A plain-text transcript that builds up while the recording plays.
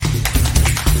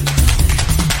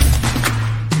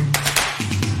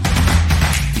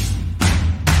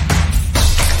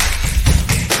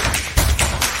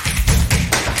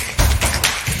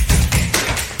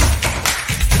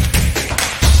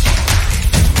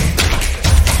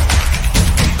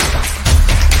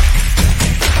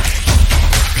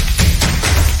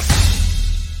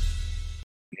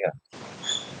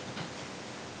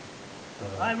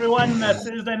everyone.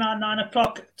 Thursday night, 9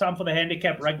 o'clock. Time for the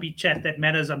handicap rugby chat that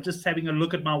matters. I'm just having a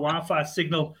look at my Wi-Fi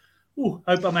signal. Hope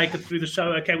I make it through the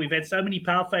show. Okay, we've had so many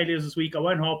power failures this week. I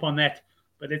won't harp on that.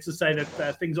 But let's just say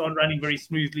that things aren't running very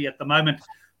smoothly at the moment.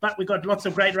 But we've got lots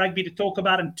of great rugby to talk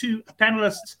about and two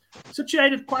panelists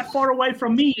situated quite far away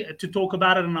from me to talk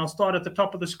about it. And I'll start at the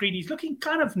top of the screen. He's looking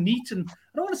kind of neat and I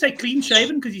don't want to say clean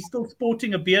shaven because he's still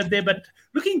sporting a beard there, but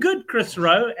looking good, Chris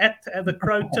Rowe at the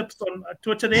Crow Tips on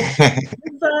Twitter there.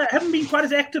 Haven't been quite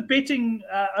as active betting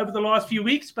over the last few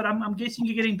weeks, but I'm guessing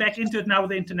you're getting back into it now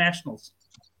with the internationals.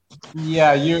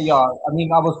 Yeah, I mean,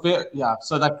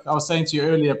 So like I was saying to you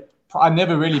earlier, I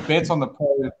never really bet on the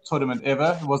pro tournament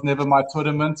ever. It was never my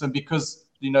tournament. And because,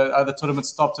 other tournaments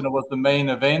stopped and it was the main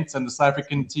event and the South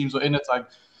African teams were in it, I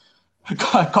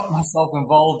got myself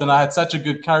involved and I had such a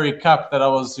good Currie Cup that I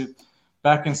was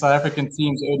back in South African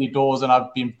teams early doors and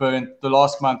I've been burnt. The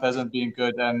last month hasn't been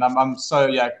good. And I'm I'm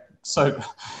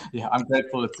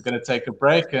grateful it's going to take a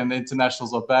break and the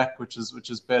internationals are back, which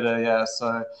is better. Yeah.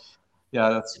 So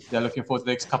looking forward to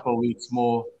the next couple of weeks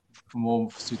more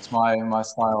suits my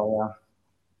style.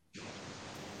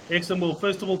 Excellent. Well,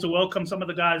 first of all, to welcome some of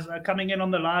the guys coming in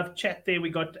on the live chat there. We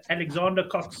got Alexander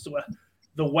Cox,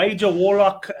 the Wager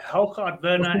Warlock, Helgard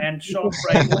Werner, and Sean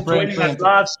Bray joining us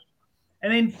live.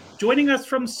 And then joining us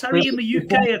from Surrey in the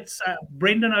UK, it's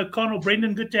Brendan O'Connell.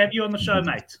 Brendan, good to have you on the show,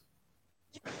 mate.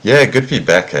 Yeah, good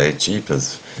feedback,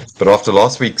 Jeepers. But after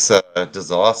last week's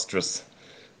disastrous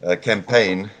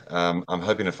campaign, I'm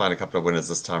hoping to find a couple of winners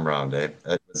this time around. It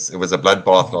was a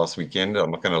bloodbath last weekend,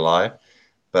 I'm not going to lie.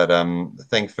 But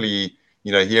thankfully,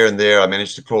 here and there, I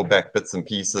managed to claw back bits and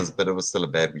pieces, but it was still a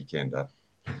bad weekend.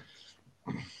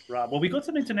 Right. Well, we got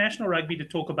some international rugby to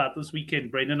talk about this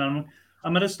weekend, Brendan. I'm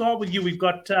going to start with you. We've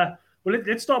got,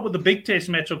 let's start with the big test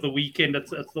match of the weekend.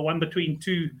 It's the one between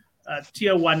two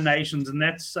tier one nations, and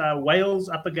that's Wales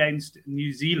up against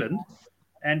New Zealand.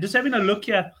 And just having a look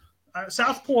here,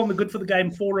 Southpaw on the Good for the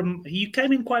Game forum, he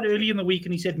came in quite early in the week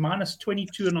and he said minus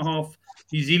 22.5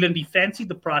 New Zealand. He fancied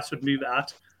the price would move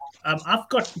out. I've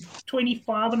got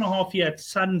 25.5 here at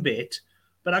Sunbet,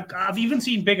 but I've even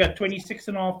seen bigger,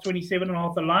 26.5,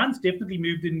 27.5. The lines definitely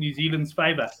moved in New Zealand's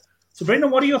favour. So,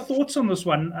 Brendan, what are your thoughts on this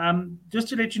one? Just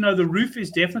to let you know, the roof is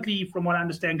definitely, from what I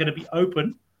understand, going to be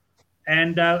open.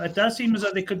 And it does seem as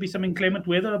though there could be some inclement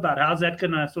weather about. How's that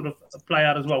going to sort of play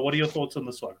out as well? What are your thoughts on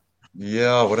this one?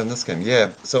 Yeah, what in this game?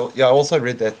 Yeah. So, I also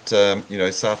read that,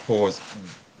 Southpaw was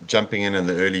jumping in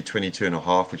the early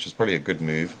 22.5, which is probably a good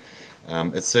move.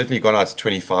 It's certainly gone out to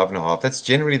 25.5. That's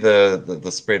generally the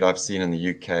spread I've seen in the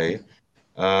UK.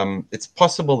 It's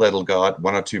possible that'll go out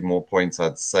 1 or 2 more points,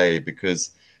 I'd say,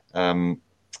 because a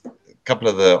couple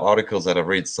of the articles that I've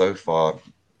read so far,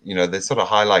 they sort of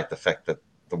highlight the fact that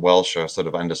the Welsh are sort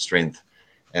of under strength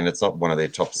and it's not one of their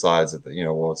top sides,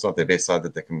 it's not their best side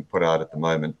that they can put out at the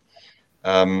moment.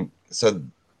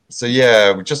 So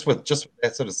yeah, just with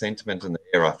that sort of sentiment in the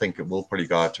air, I think it will probably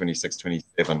go out 26,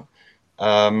 27.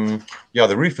 The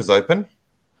roof is open.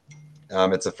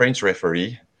 It's a French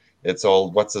referee. It's all,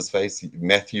 what's his face?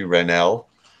 Matthew Ranel.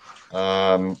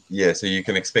 So you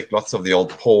can expect lots of the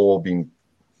old paw being,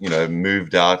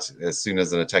 moved out as soon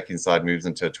as an attacking side moves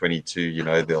into a 22.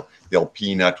 The old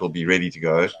peanut will be ready to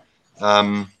go.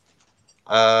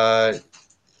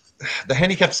 The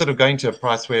handicap's sort of going to a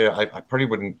price where I probably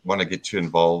wouldn't want to get too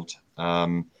involved.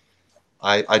 I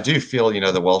do feel,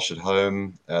 the Welsh at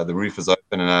home, the roof is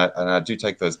open, and I do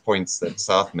take those points that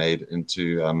South made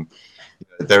into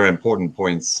they're important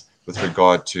points with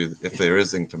regard to if there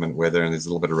is inclement weather and there's a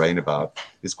little bit of rain about.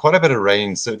 There's quite a bit of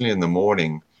rain, certainly in the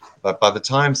morning, but by the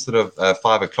time sort of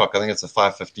 5 o'clock, I think it's a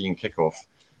 5:15 kickoff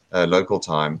local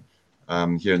time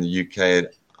here in the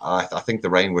UK, I think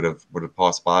the rain would have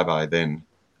passed by then.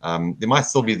 There might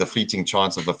still be the fleeting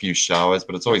chance of a few showers,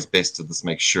 but it's always best to just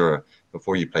make sure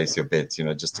before you place your bets,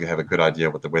 just to have a good idea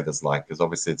what the weather's like, because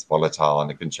obviously it's volatile and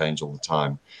it can change all the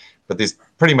time. But there's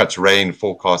pretty much rain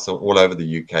forecast all over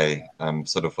the UK,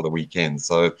 sort of for the weekend.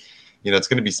 So, it's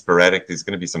going to be sporadic. There's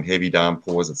going to be some heavy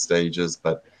downpours at stages,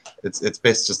 but it's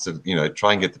best just to,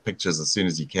 try and get the pictures as soon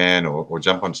as you can, or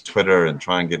jump onto Twitter and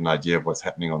try and get an idea of what's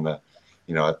happening on the,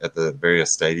 at the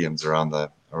various stadiums around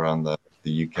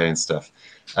the UK and stuff.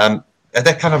 At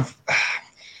that kind of,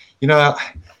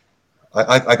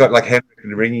 I got like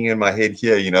ringing in my head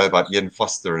here, about Ian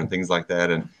Foster and things like that,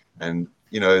 and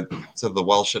sort of the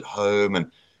Welsh at home,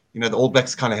 and the All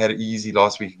Blacks kind of had it easy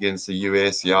last week against the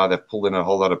US. Yeah, they've pulled in a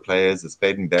whole lot of players. It's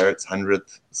Baden Barrett's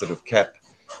 100th sort of cap.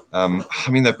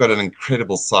 They've got an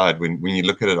incredible side when you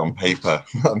look at it on paper.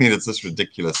 It's just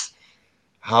ridiculous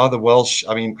how the Welsh.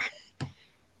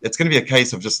 It's going to be a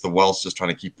case of just the Welsh just trying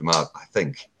to keep them out, I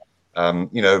think.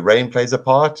 Rain plays a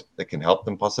part. It can help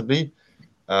them possibly.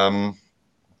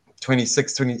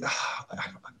 26, 20.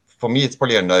 For me, it's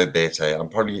probably a no bet.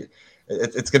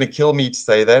 It's going to kill me to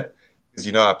say that because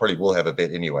I probably will have a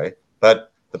bet anyway.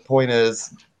 But the point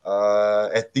is,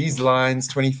 at these lines,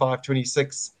 25,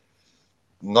 26,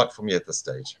 not for me at this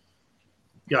stage.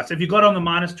 Yeah, so if you got on the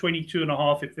minus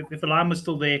 22.5, if the line was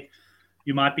still there,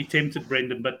 you might be tempted,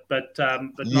 Brendan, but not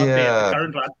there at the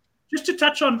current line. Just to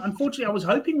touch on, unfortunately, I was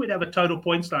hoping we'd have a total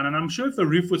points line, and I'm sure if the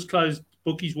roof was closed,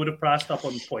 bookies would have priced up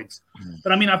on points.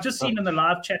 But I mean, I've just seen in the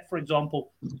live chat, for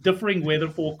example, differing weather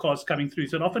forecasts coming through.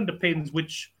 So it often depends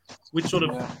which sort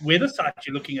of weather site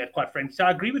you're looking at, quite frankly. So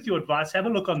I agree with your advice. Have a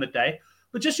look on the day.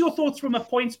 But just your thoughts from a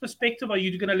points perspective. Are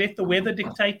you going to let the weather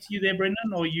dictate to you there,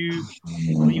 Brendan, or you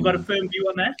got a firm view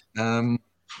on that?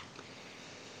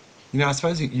 I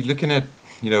suppose you're looking at,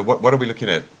 what are we looking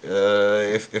at?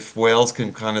 If Wales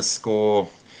can kind of score,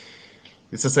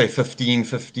 let's just say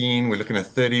 15, we're looking at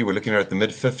 30, we're looking at the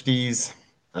mid-50s.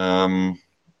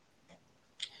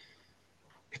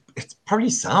 It probably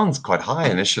sounds quite high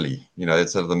initially,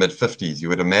 it's sort of the mid-50s, you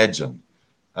would imagine.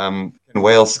 Can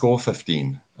Wales score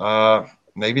 15?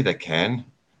 Maybe they can.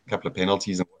 A couple of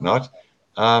penalties and whatnot.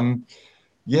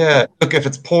 Look, if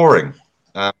it's pouring,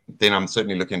 then I'm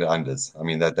certainly looking at unders. I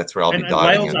mean, that's where I'll be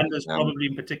diving Wales in. unders probably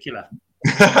in particular.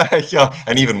 Yeah,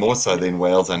 and even more so than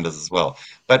Wales unders as well.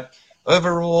 But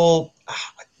overall,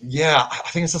 I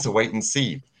think it's just a wait and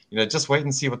see. Just wait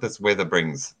and see what this weather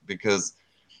brings, because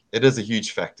it is a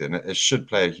huge factor, and it should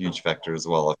play a huge factor as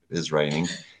well if it is raining.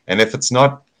 And if it's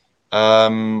not,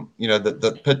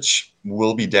 the pitch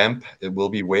will be damp, it will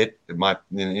be wet, it might,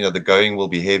 the going will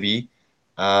be heavy.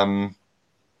 Then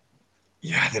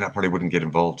I probably wouldn't get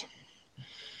involved.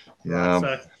 Yeah.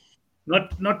 So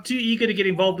not too eager to get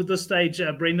involved at this stage,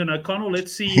 Brendan O'Connell.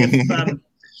 Let's see if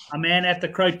a man at the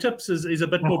Crow Tips is a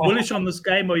bit more bullish on this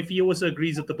game, or if he also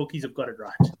agrees that the bookies have got it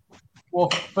right. Well,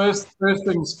 first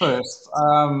things first.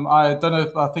 I don't know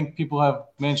if I think people have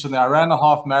mentioned that I ran a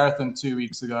half marathon 2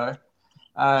 weeks ago,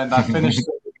 and I finished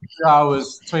it in 2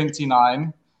 hours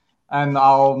 29. And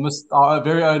our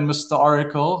very own Mr.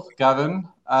 Oracle, Gavin,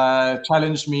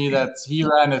 challenged me that he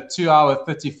ran a 2 hour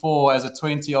 34 as a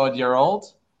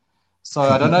 20-odd-year-old. So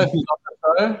I don't know if he's on the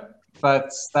show,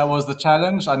 but that was the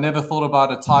challenge. I never thought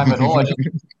about a time at all.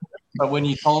 But when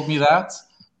he told me that,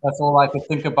 that's all I could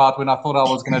think about when I thought I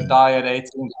was going to die at 18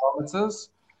 kilometers.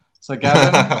 So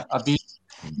Gavin, I beat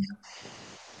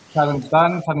challenge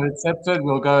done, challenge accepted.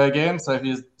 We'll go again. So I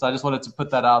just wanted to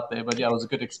put that out there. But yeah, it was a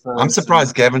good experience. I'm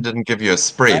surprised Gavin didn't give you a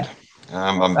spread.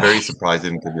 I'm very surprised he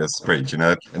didn't give you a spread.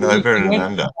 An over and an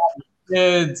under.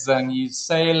 Kids and he's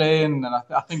sailing, and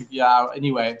I think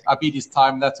anyway, I beat his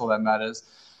time. That's all that matters.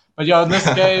 But in this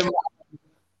game,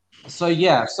 so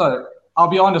I'll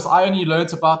be honest, I only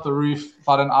learned about the roof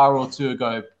about an hour or two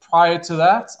ago. Prior to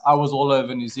that, I was all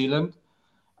over New Zealand.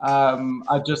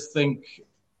 I just think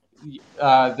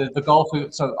the golf.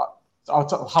 So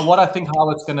what I think how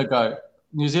it's going to go.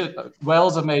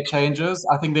 Wales have made changes.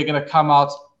 I think they're going to come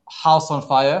out house on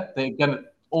fire. They're going to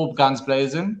all guns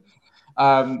blazing.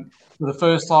 The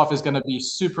first half is going to be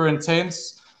super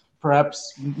intense.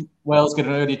 Perhaps Wales get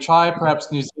an early try.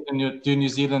 Perhaps New Zealand do New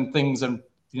Zealand things and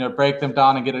break them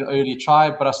down and get an early try.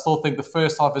 But I still think the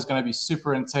first half is going to be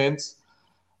super intense.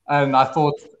 And I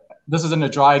thought this is in a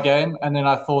dry game. And then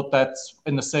I thought that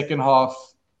in the second half,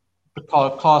 the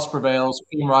class prevails,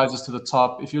 cream rises to the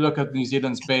top. If you look at New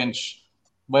Zealand's bench,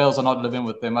 Wales are not living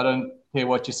with them. I don't care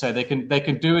what you say. They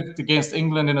can do it against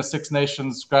England in a Six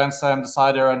Nations Grand Slam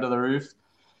decider under the roof.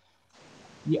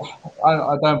 Yeah,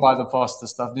 I don't buy the faster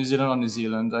stuff. New Zealand on New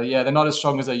Zealand. They're not as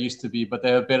strong as they used to be, but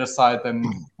they're a better side than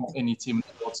any team in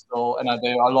the world still. And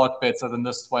they're a lot better than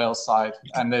this Wales side.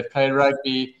 And they've played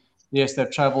rugby. Yes,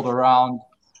 they've traveled around.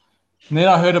 And then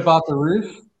I heard about the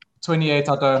roof. 28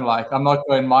 I don't like. I'm not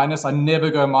going minus. I never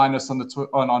go minus on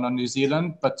on New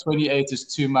Zealand, but 28 is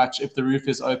too much. If the roof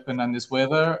is open and there's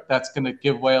weather, that's going to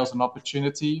give Wales an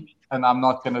opportunity, and I'm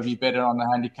not going to be better on the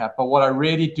handicap. But what I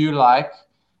really do like,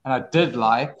 and I did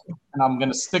like, and I'm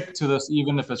going to stick to this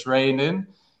even if it's raining,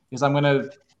 is I'm going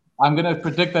to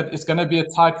predict that it's going to be a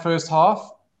tight first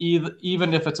half,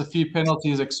 even if it's a few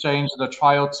penalties exchanged at a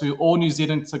try or two, or New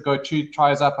Zealand to go 2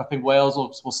 tries up. I think Wales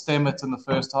will stem it in the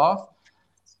first half.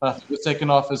 But I think the second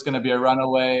half is going to be a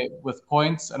runaway with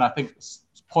points. And I think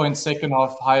points second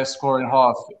half, highest score in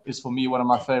half is for me one of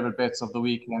my favorite bets of the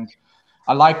weekend.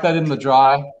 I like that in the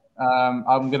dry.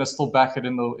 I'm going to still back it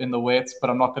in the wet,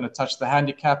 but I'm not going to touch the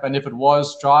handicap. And if it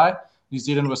was dry, New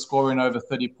Zealand was scoring over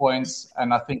 30 points.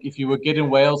 And I think if you were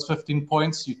getting Wales 15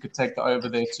 points, you could take the over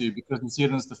there too, because New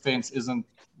Zealand's defense isn't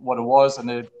what it was and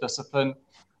their discipline.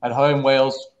 At home,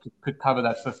 Wales could cover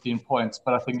that 15 points,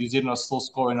 but I think New Zealand are still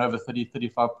scoring over 30,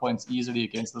 35 points easily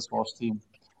against this Welsh team.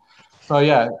 So,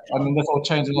 yeah, I mean, this all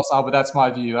changes also, but that's my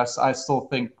view. I still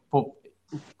think,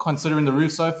 considering the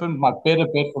roof's open, my better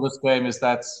bet for this game is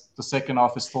that the second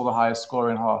half is still the highest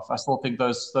scoring half. I still think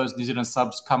those New Zealand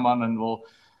subs come on and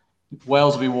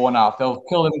Wales will be worn out. They'll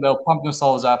kill them, they'll pump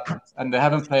themselves up, and they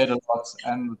haven't played a lot,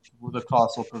 and the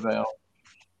class will prevail.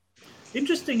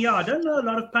 Interesting, yeah. I don't know a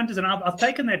lot of punters, and I've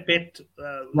taken that bet.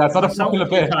 Yeah, it's not a popular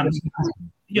bet.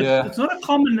 Yeah, it's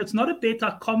not a bet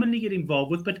I commonly get involved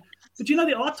with, but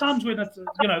there are times when it's,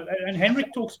 and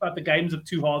Henrik talks about the games of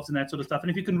two halves and that sort of stuff.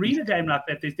 And if you can read a game like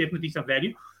that, there's definitely some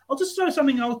value. I'll just throw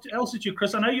something else at you,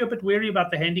 Chris. I know you're a bit wary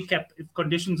about the handicap if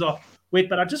conditions are wet,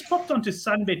 but I just popped onto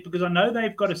Sunbet because I know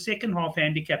they've got a second half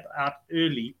handicap out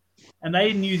early, and they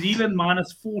in New Zealand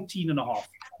minus 14.5.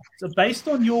 So based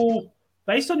on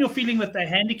your feeling that their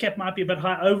handicap might be a bit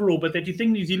high overall, but that you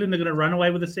think New Zealand are going to run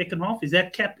away with the second half, is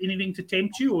that cap anything to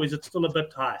tempt you, or is it still a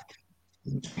bit high?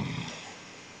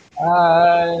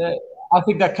 I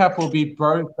think that cap will be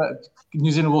broke. That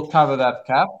New Zealand will cover that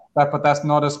cap, but that's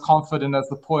not as confident as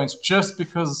the points. Just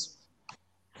because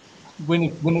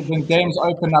when games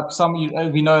open up,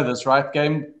 we know this, right?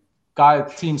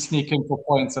 Teams sneak in for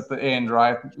points at the end,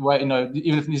 right? Where,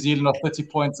 even if New Zealand are 30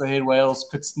 points ahead, Wales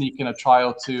could sneak in a try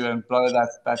or two and blow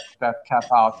that cap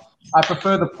out. I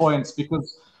prefer the points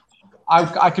because I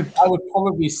would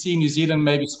probably see New Zealand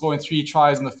maybe scoring 3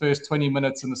 tries in the first 20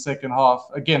 minutes in the second half.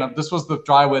 Again, this was the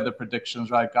dry weather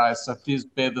predictions, right, guys? So please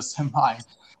bear this in mind.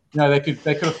 They could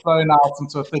have flown out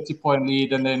into a 30-point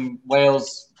lead, and then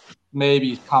Wales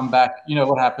maybe come back. You know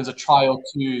what happens? A try or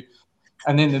two.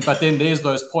 But then there's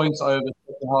those points over the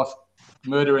second half,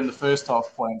 murder in the first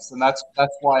half points, and that's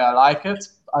why I like it.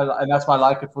 And that's why I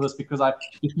like it for this because I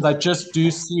just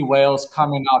do see Wales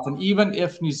coming out, and even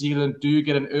if New Zealand do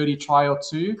get an early try or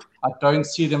two, I don't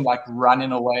see them like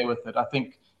running away with it. I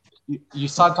think you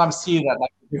sometimes see that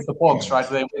like with the Boks, right?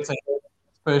 They went to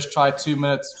first try 2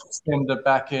 minutes, stemmed it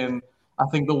back in. I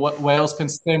think the Wales can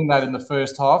stem that in the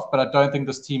first half, but I don't think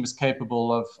this team is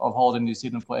capable of holding New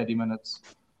Zealand for 80 minutes.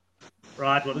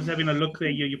 Right, well, just having a look there,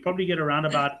 you probably get around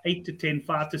about 8 to 10,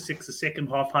 5 to 6 the second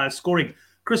half higher scoring.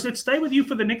 Chris, let's stay with you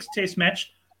for the next test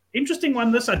match. Interesting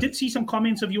one, this. I did see some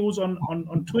comments of yours on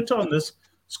Twitter on this.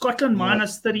 Scotland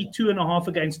minus 32.5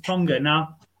 against Tonga.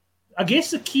 Now, I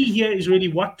guess the key here is really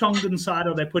what Tongan side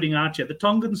are they putting out here? The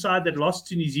Tongan side that lost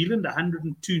to New Zealand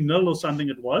 102-0 or something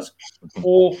it was,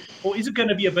 or is it going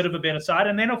to be a bit of a better side?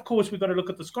 And then, of course, we've got to look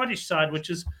at the Scottish side, which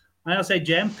is, I'll say,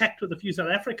 jam-packed with a few South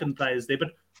African players there. But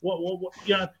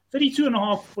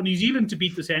 32.5 for New Zealand to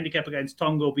beat this handicap against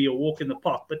Tonga will be a walk in the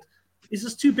park. But is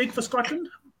this too big for Scotland?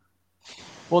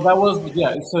 Well, that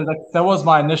was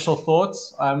my initial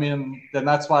thoughts. I mean, then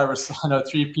that's why I know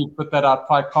 3P put that out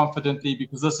quite confidently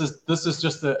because this is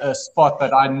just a spot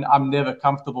that I'm never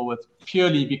comfortable with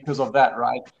purely because of that,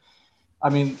 right? I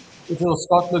mean, if it was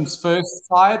Scotland's first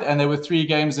side and there were 3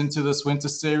 games into this winter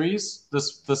series,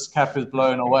 this cap is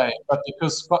blown away. But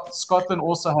because Scotland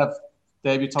also have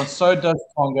debutants, so does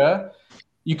Tonga.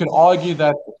 You can argue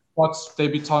that Scots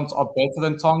debutants are better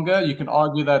than Tonga. You can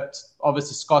argue that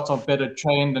obviously Scots are better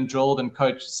trained and drilled and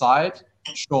coached side,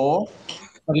 sure.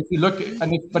 But if you look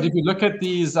at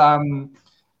these sides,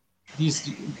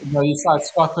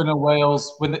 Scotland and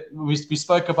Wales, we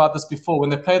spoke about this before, when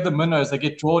they play the minnows, they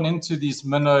get drawn into these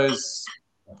minnows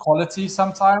quality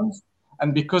sometimes.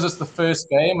 And because it's the first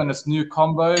game and it's new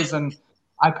combos, and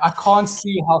I can't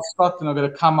see how Scotland are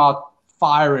going to come out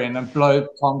firing and blow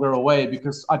Tonga away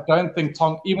because I don't think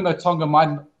even though Tonga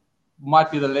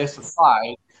might be the lesser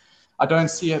side, I don't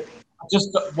see it. Just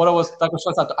what I was Douglas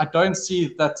said, I don't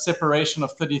see that separation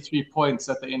of 33 points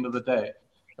at the end of the day.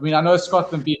 I mean, I know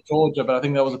Scotland beat Georgia, but I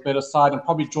think that was a better side, and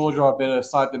probably Georgia are a better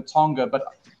side than Tonga. But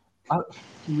I'm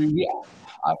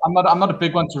not a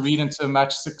big one to read into a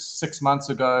match six months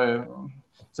ago.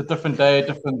 It's a different day,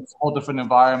 whole different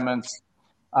environment.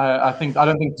 I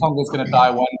don't think Tonga is going to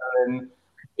die wondering.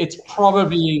 It's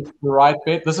probably the right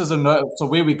bet. This is a no. So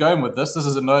where are we going with this? This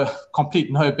is a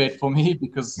complete no bet for me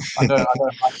because I don't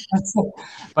like it.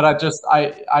 But I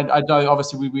don't.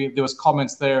 Obviously, there was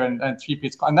comments there and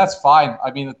 3P, and that's fine.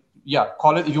 I mean, yeah,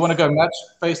 quality. If you want to go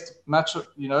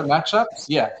matchups,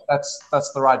 yeah,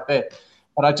 that's the right bet.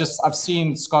 But I've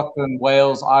seen Scotland,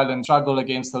 Wales, Ireland struggle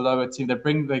against the lower team. They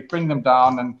bring them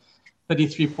down, and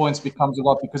 33 points becomes a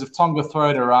lot because if Tonga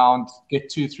throw it around, get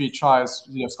 2-3 tries,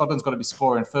 Scotland's got to be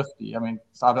scoring 50. I mean,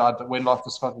 when last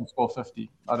did Scotland score 50?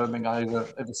 I don't think I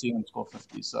ever seen them score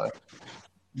 50. So,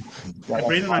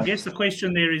 Brendan, I guess the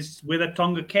question there is whether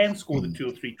Tonga can score the 2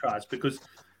 or 3 tries because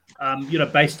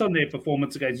based on their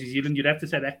performance against New Zealand, you'd have to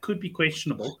say that could be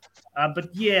questionable.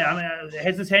 But yeah, I mean,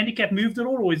 has this handicap moved at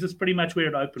all, or is this pretty much where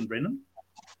it opened, Brendan?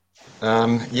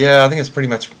 Yeah, I think it's pretty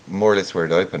much more or less where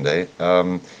it opened, eh?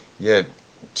 Yeah,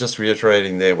 just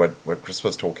reiterating there what Chris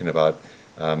was talking about.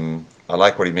 I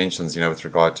like what he mentions, with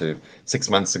regard to 6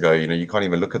 months ago, you can't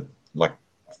even look at like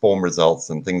form results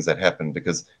and things that happened,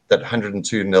 because that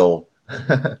 102-0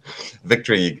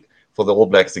 victory for the All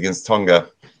Blacks against Tonga,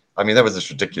 I mean, that was just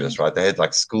ridiculous, right? They had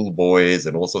like schoolboys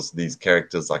and all sorts of these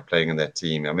characters like playing in that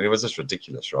team. I mean, it was just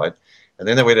ridiculous, right? And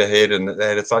then they went ahead and they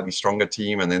had a slightly stronger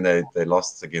team, and then they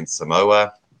lost against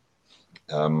Samoa.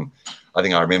 I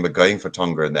think I remember going for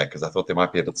Tonga in that because I thought there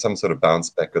might be some sort of bounce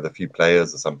back with a few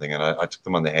players or something, and I took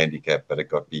them on the handicap, but it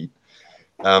got beat.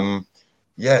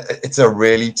 Yeah, it's a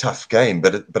really tough game,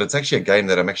 but it's actually a game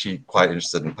that I'm actually quite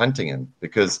interested in punting in,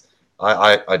 because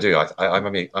I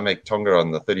make Tonga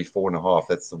on the 34.5.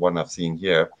 That's the one I've seen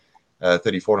here.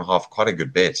 34.5, quite a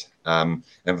good bet. And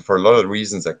for a lot of the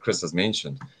reasons that Chris has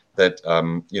mentioned, that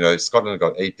Scotland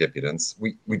got 8 debutants.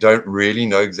 We don't really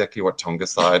know exactly what Tonga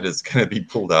side is going to be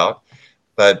pulled out,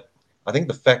 but I think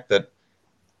the fact that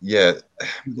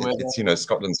it's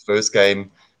Scotland's first game,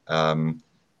 and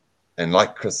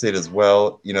like Chris said as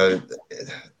well,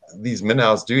 these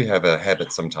Minows do have a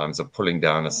habit sometimes of pulling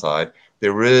down a side.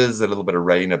 There is a little bit of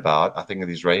rain about. I think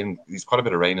there's quite a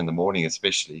bit of rain in the morning,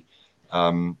 especially,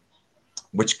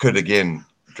 which could again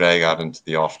drag out into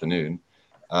the afternoon.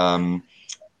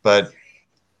 But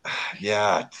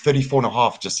yeah,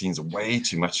 34.5 just seems way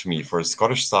too much for me for a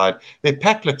Scottish side. Their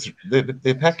pack looks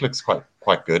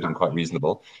quite good and quite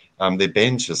reasonable. Their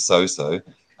bench is so.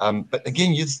 But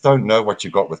again, you just don't know what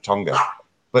you got with Tonga.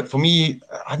 But for me,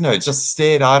 I don't know, it just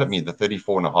stared out at me, the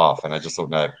 34.5, and I just thought,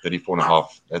 no,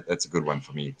 34.5, that's a good one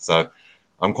for me. So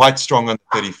I'm quite strong on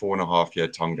 34.5 here,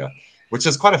 Tonga, which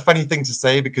is quite a funny thing to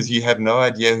say because you have no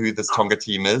idea who this Tonga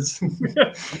team is.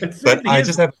 But I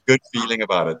just have a good feeling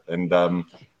about it. And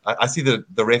I see the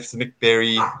refs, Nick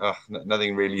Berry,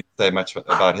 nothing really to say much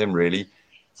about him, really,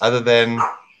 other than,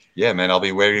 yeah, man, I'll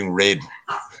be wearing red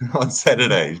on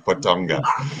Saturday for Tonga.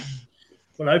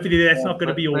 Well, hopefully that's not going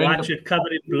to be your white shirt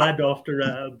covered in blood after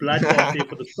a bloodbath there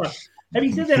for the spot.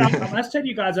 Having said that, I must tell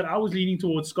you guys that I was leaning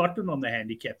towards Scotland on the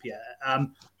handicap here.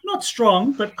 Not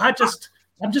strong, but I'm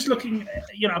just looking,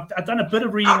 I've done a bit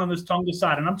of reading on this Tonga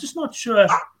side, and I'm just not sure.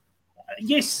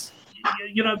 Yes,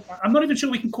 I'm not even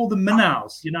sure we can call them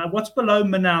Minows. What's below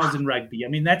Minows in rugby? I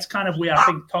mean, that's kind of where I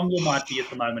think Tonga might be at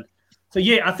the moment. So,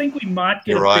 yeah, I think we might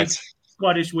get a big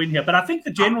Scottish win here. But I think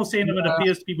the general sentiment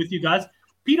appears to be with you guys.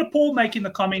 Peter Paul making the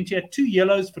comment here, 2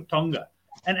 yellows for Tonga.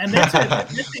 And that's an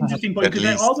interesting point, because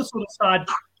they are the sort of side,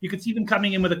 you could see them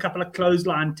coming in with a couple of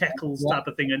clothesline tackles type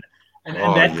of thing. And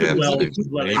that could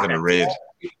well even a red.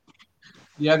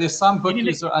 Yeah, there's some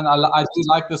bookies, and I do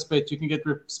like this bet. You can get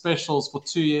specials for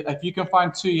 2. If you can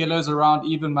find 2 yellows around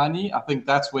even money, I think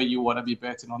that's where you want to be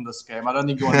betting on this game. I don't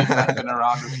think you want to be betting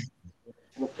around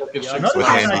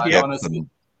honestly.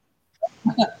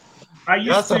 I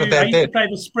used to play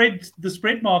the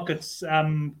spread markets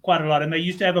quite a lot, and they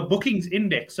used to have a bookings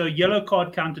index. So a yellow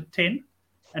card counted 10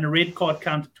 and a red card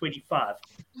counted 25.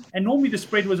 And normally the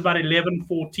spread was about 11,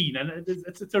 14. And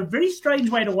it's a very strange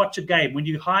way to watch a game when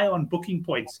you're high on booking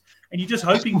points and you're just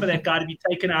hoping for that guy to be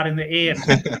taken out in the air.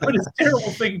 But it's a terrible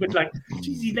thing, but like,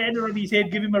 geez, he landed on his head,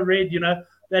 give him a red,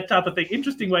 that type of thing.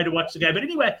 Interesting way to watch the game. But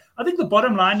anyway, I think the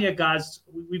bottom line here, guys,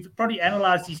 we've probably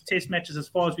analyzed these test matches as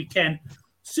far as we can.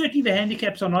 Certainly the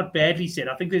handicaps are not badly set.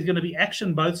 I think there's going to be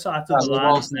action both sides of the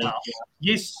lines now.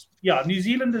 Yes, New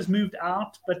Zealand has moved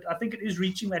out, but I think it is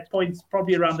reaching that point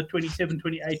probably around the 27,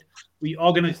 28. We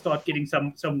are going to start getting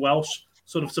some Welsh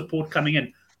sort of support coming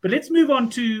in. But let's move on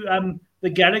to the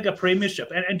Gallagher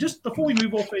Premiership. And just before we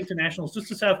move off to internationals, just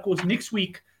to say, of course, next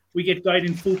week we get going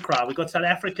in full crowd. We've got South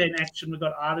Africa in action. We've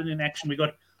got Ireland in action. We've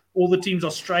got all the teams,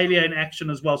 Australia in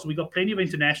action as well. So we've got plenty of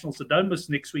internationals. So don't miss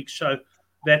next week's show.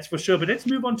 That's for sure. But let's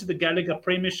move on to the Gallagher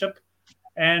Premiership.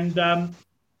 And I'm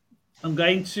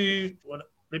going to,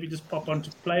 let me just pop onto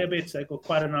player bets. They've got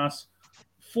quite a nice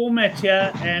format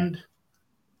here. And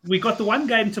we got the one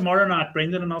game tomorrow night,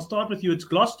 Brendan, and I'll start with you. It's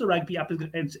Gloucester Rugby up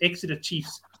against Exeter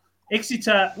Chiefs.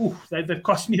 Exeter, they've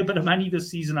cost me a bit of money this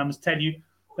season, I must tell you.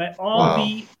 They are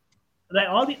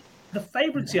the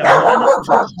favourites here.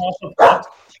 -2.5.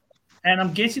 And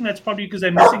I'm guessing that's probably because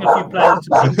they're missing a few players.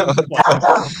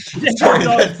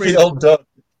 The old dog.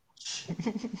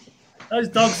 Those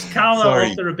dogs cower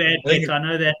after a bad bet. I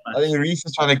know that much. I think Reece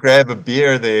is trying to grab a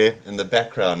beer there in the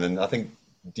background, and I think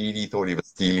Dee thought he was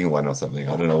stealing one or something.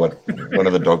 I don't know what. One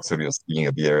of the dogs thought he was stealing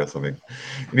a beer or something.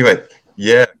 Anyway,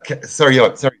 Yeah. Sorry,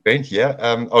 Ben. Yeah.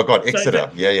 Oh God,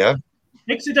 Exeter. Yeah.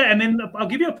 Exeter, and then I'll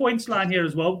give you a points line here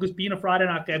as well, because being a Friday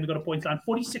night game, we've got a points line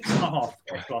 46.5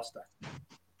 at Gloucester.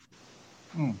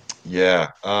 Yeah.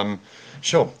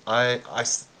 Sure.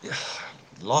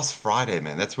 Last Friday,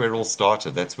 man, that's where it all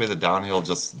started. That's where the downhill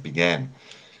just began.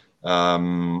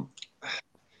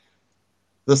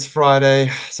 This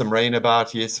Friday, some rain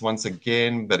about, yes, once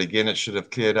again, but again, it should have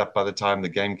cleared up by the time the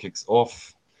game kicks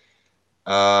off.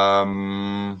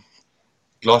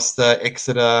 Gloucester,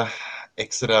 Exeter.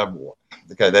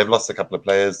 Okay, they've lost a couple of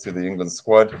players to the England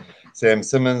squad. Sam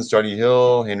Simmons, Johnny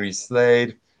Hill, Henry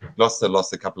Slade. Gloucester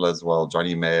lost a couple as well.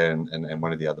 Johnny Mayer and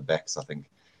one of the other backs, I think,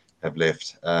 have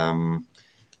left.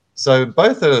 So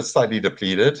both are slightly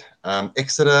depleted.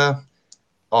 Exeter,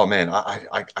 oh man,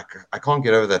 I can't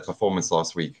get over that performance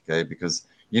last week, okay? Because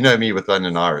you know me with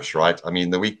London Irish, right? I mean,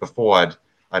 the week before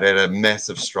I'd had a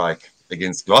massive strike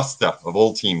against Gloucester of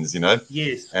all teams, you know.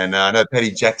 Yes. And I know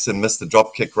Paddy Jackson missed a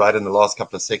drop kick right in the last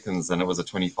couple of seconds, and it was a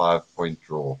 25-point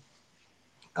draw.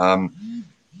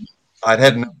 I'd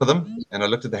had enough of them, and I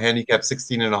looked at the handicap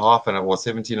 16.5, and it was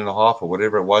 17.5 or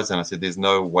whatever it was, and I said, "There's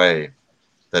no way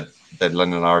that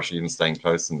London Irish are even staying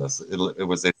close in this." It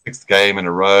was their 6th game in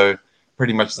a row,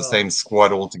 pretty much the same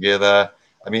squad altogether.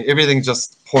 I mean, everything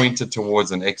just pointed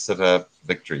towards an Exeter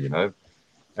victory, you know.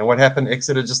 And what happened?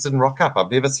 Exeter just didn't rock up. I've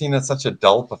never seen such a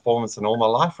dull performance in all my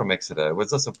life from Exeter. It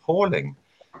was just appalling.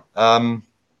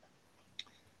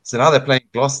 So now they're playing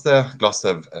Gloucester.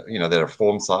 Gloucester, you know, they're a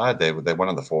form side. They're one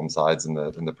of the form sides in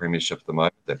the Premiership at the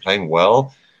moment. They're playing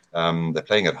well. They're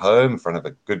playing at home in front of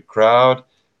a good crowd.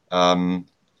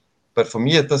 But for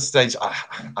me at this stage,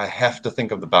 I have to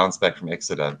think of the bounce back from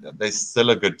Exeter. They're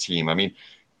still a good team. I mean,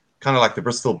 kind of like the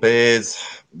Bristol Bears,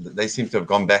 they seem to have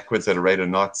gone backwards at a rate of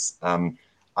knots.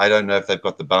 I don't know if they've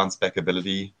got the bounce back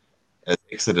ability as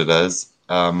Exeter does.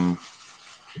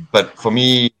 But for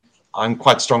me, I'm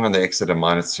quite strong on the Exeter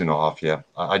 -2.5 here.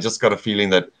 I just got a feeling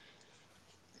that,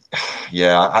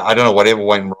 I don't know, whatever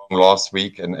went wrong last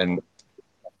week, and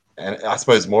I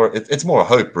suppose it's more a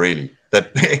hope, really,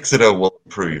 that Exeter will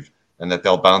improve and that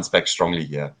they'll bounce back strongly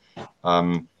here.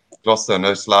 Gloucester,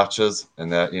 no slouches, and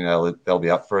they'll be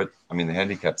up for it. I mean, the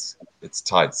handicap's, it's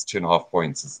tight. It's 2.5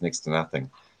 points. It's next to nothing.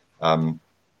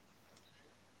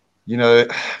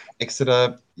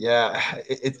 Exeter,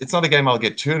 it's not a game I'll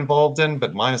get too involved in,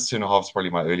 but -2.5 is probably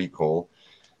my early call.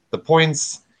 The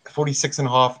points,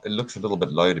 46.5, it looks a little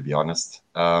bit low, to be honest.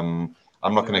 I'm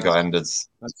not going to go unders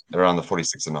around the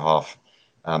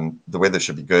 46.5. The weather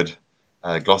should be good.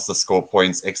 Gloucester score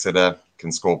points. Exeter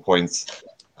can score points.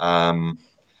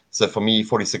 So for me,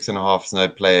 46.5 is no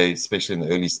play, especially in the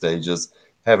early stages.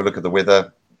 Have a look at the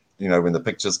weather, when the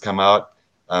pictures come out.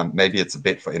 Maybe it's a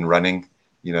bet for in running.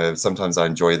 Sometimes I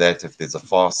enjoy that. If there's a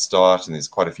fast start and there's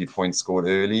quite a few points scored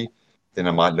early, then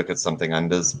I might look at something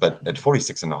unders. But at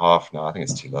 46.5, no, I think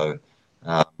it's too low.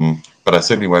 But I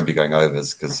certainly won't be going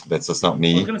overs because that's just not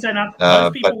me. I was going to say, now,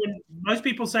 most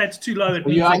people say it's too low. It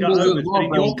means they go overs. But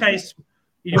in your case,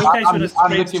 when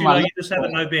it's too low, you just have a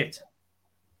no bet.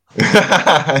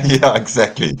 Yeah,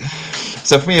 exactly.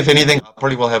 So for me, if anything, I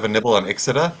probably will have a nibble on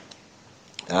Exeter.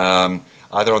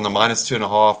 Either on the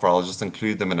 -2.5, or I'll just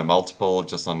include them in a multiple,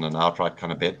 just on an outright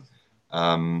kind of bet.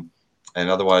 And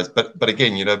otherwise, but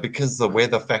again, because the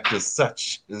weather factor is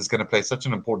going to play such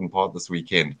an important part this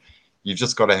weekend, you've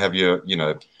just got to have your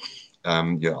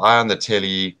eye on the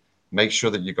telly, make sure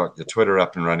that you got your Twitter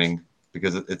up and running,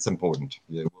 because it's important.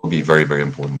 It will be very, very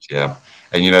important. Yeah.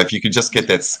 And, if you could just get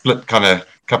that split kind of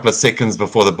couple of seconds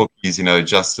before the bookies,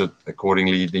 adjust it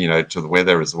accordingly, to the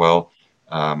weather as well.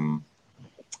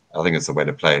 I think it's the way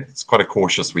to play it. It's quite a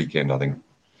cautious weekend, I think.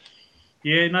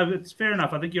 Yeah, no, it's fair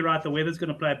enough. I think you're right. The weather's going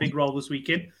to play a big role this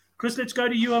weekend. Chris, let's go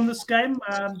to you on this game.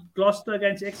 Gloucester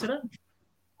against Exeter.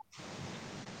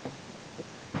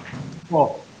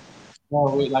 Well,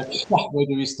 where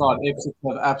do we start? Exeter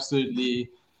have absolutely,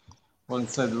 don't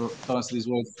say these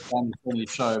words, family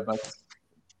show, but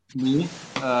me,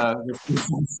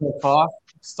 so far,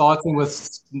 starting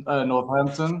with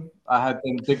Northampton, I had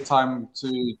been big time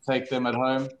to take them at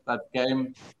home. That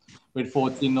game, we had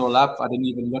 14-0 up. I didn't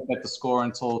even look at the score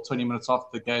until 20 minutes after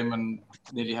the game and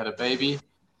nearly had a baby.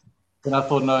 Then I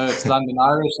thought, no, it's London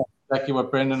Irish. That's exactly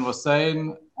what Brendan was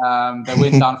saying. They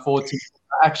went down 14.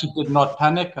 I actually did not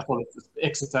panic. I thought it's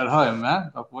Exeter at home,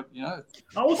 man. I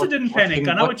also didn't panic.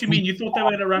 I know what you mean. You thought they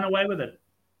were going to run away with it.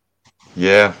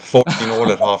 Yeah,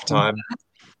 14-all at halftime.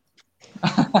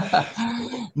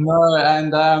 No,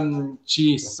 and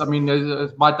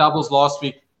my doubles last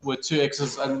week were 2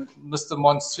 X's, and Mr.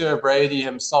 Monsieur Brady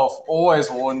himself always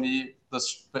warned me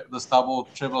this double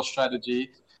treble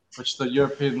strategy, which the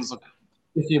Europeans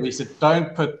we said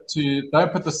don't put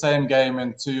the same game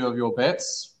in two of your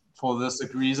bets for this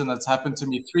reason. That's happened to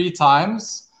me 3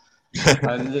 times.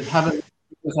 And it's happened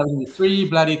to me 3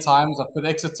 bloody times. I put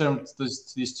Exeter into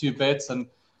these 2 bets, and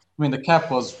I mean the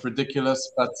cap was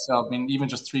ridiculous, but I mean even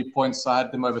just 3 points, I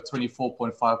had them over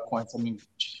 24.5 points. I mean,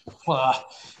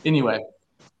 anyway.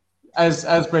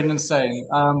 As Brendan's saying,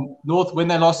 when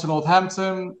they lost to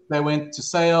Northampton, they went to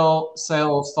Sale.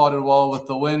 Sale started well with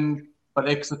the win, but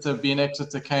Exeter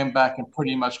came back and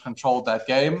pretty much controlled that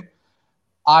game.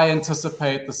 I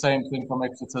anticipate the same thing from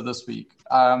Exeter this week.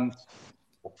 I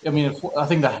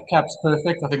think the cap's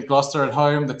perfect. I think Gloucester at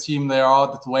home, the team they are,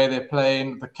 the way they're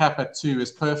playing, the cap at 2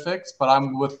 is perfect. But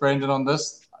I'm with Brendan on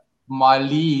this. My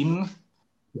lean,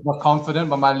 I'm not confident,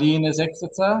 but my lean is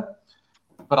Exeter.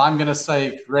 But I'm going to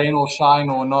say rain or shine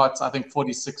or not, I think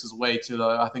 46 is way too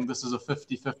low. I think this is a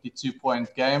 50-52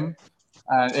 point game.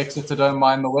 And Exeter don't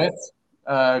mind the wet.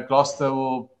 Gloucester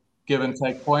will give and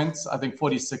take points. I think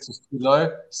 46 is too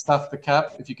low. Stuff the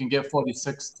cap. If you can get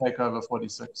 46, take over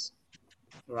 46.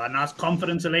 All right, nice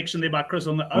confidence selection there by Chris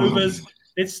on the overs.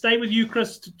 Let's stay with you,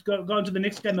 Chris, to go on to the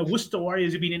next game. The Worcester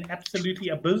Warriors have been in absolutely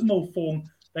abysmal form.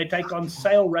 They take on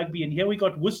Sale Rugby. And here we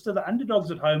got Worcester, the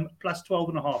underdogs at home, plus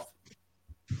 12.5.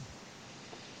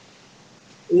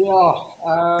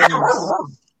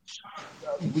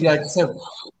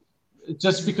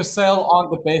 Just because Sale aren't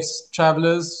the best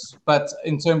travellers, but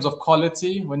in terms of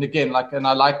quality, and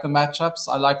I like the matchups,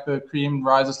 I like the cream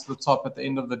rises to the top at the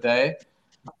end of the day.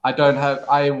 I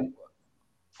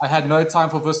had no time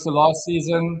for Worcester last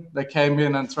season. They came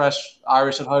in and thrashed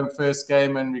Irish at home first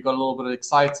game, and we got a little bit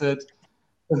excited.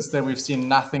 Since then, we've seen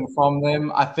nothing from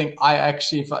them. I think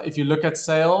if you look at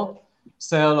Sale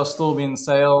are still being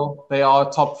Sale. They are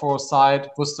a top 4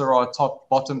 side. Worcester are a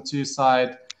bottom 2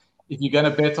 side. If you're going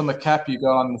to bet on the cap, you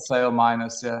go on the Sale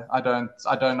minus. Yeah, I don't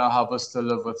know how Worcester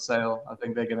live with Sale. I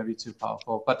think they're going to be too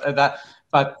powerful. But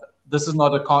this is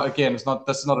not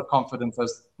this is not a confidence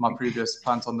as my previous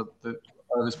punt on the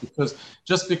overs, because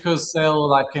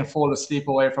Sale can fall asleep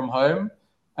away from home,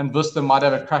 and Worcester might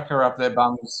have a cracker up their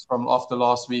bums from after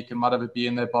last week and might have it be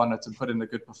in their bonnet and put in a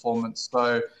good performance.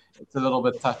 So it's a little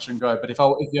bit touch and go. But if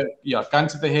you're gun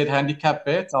to the head handicap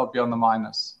bet, I'll be on the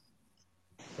minus.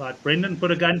 Right, Brendan,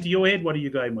 put a gun to your head. What are you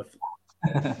going with?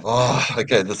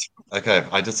 Okay.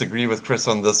 I disagree with Chris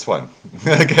on this one.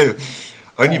 Okay,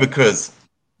 only because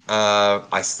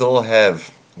I still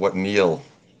have what Neil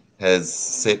has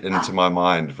set into my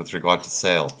mind with regard to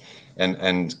Sale.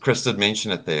 And Chris did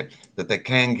mention it there, that they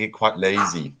can get quite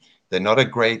lazy. They're not a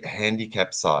great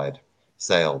handicap side,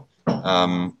 Sale.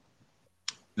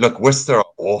 Look, Worcester are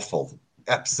awful,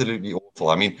 absolutely awful.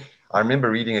 I mean, I remember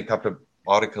reading a couple of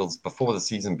articles before the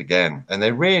season began, and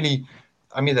they really,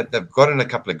 they've gotten a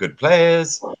couple of good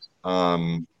players.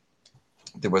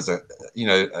 There was a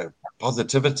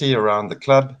positivity around the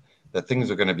club that things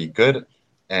were going to be good.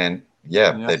 And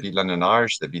they beat London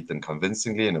Irish. They beat them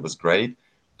convincingly, and it was great.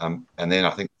 And then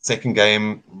I think the second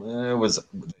game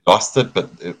lost it, but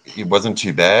it wasn't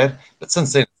too bad. But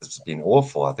since then, it's been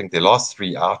awful. I think their last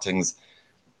 3 outings,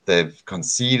 they've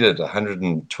conceded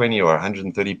 120 or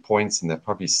 130 points, and they've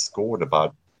probably scored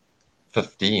about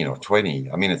 15 or 20.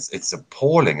 I mean, it's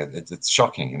appalling. It's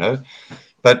shocking,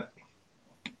 But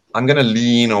I'm going to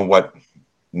lean on what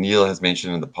Neil has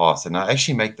mentioned in the past, and I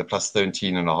actually make the plus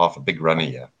 13.5 a big runner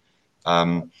here.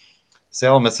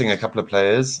 Sale missing a couple of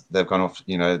players. They've gone off,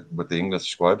 with the English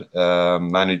squad.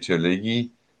 Manu Tuilagi,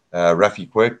 Rafi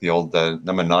Quirk, the old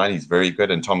number 9, he's very good,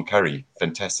 and Tom Curry,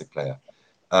 fantastic player.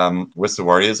 Worcester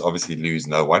Warriors obviously lose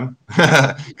no one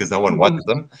because no one wants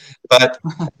them, but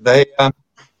they.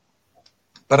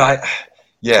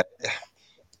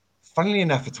 Funnily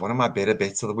enough, it's one of my better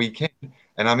bets of the weekend.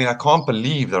 And I can't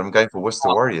believe that I'm going for Worcester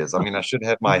Warriors. I should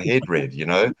have my head read,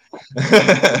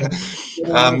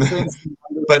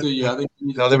 But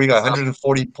there we go.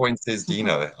 140 points, says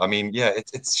Dino.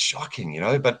 It's shocking,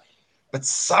 But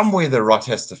somewhere the rot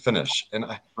has to finish. And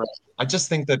I just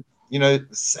think that,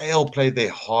 Sale played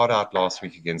their heart out last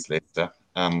week against Leicester.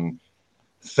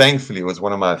 Thankfully, it was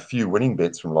one of my few winning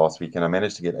bets from last week, and I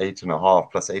managed to get 8.5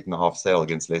 plus 8.5 Sale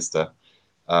against Leicester.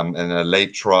 And a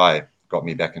late try got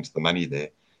me back into the money there.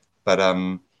 But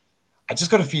I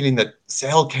just got a feeling that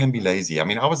Sale can be lazy.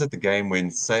 I was at the game when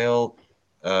Sale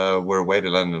were away to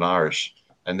London Irish,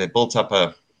 and they built up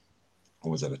a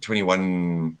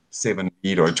 21-7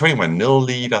 lead or a 21-0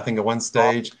 lead, I think, at one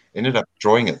stage. Ended up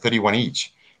drawing at 31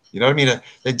 each. You know what I mean?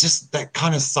 They're just that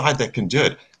kind of side that can do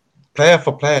it. Player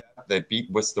for player, they beat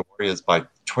Worcester Warriors by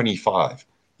 25.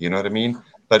 You know what I mean?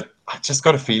 But I just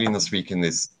got a feeling this weekend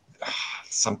there's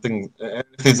something.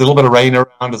 There's a little bit of rain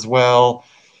around as well.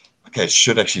 okay,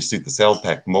 should actually suit the sale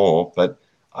pack more. But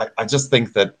I just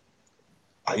think that,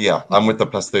 I'm with the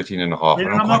plus 13.5. And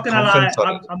And I'm not going to lie,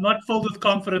 on it. I'm not filled with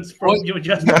confidence from your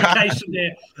justification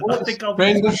there. I think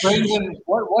Brendan,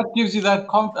 what gives you that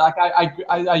confidence? Like,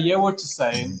 I hear what you're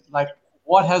saying. Like,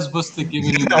 what has Worcester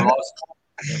given you the last?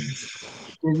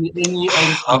 Give you any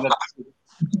inkling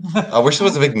that? I wish there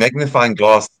was a big magnifying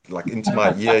glass like into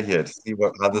my ear here to see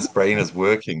how this brain is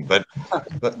working. But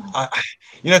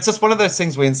it's just one of those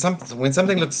things when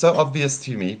something looks so obvious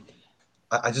to me,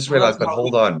 I just realized. But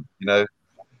hold on, I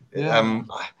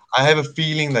have a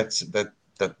feeling that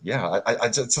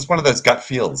it's just one of those gut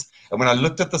feels. And when I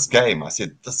looked at this game, I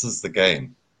said, "This is the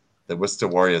game. The Worcester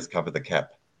Warriors cover the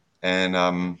cap." And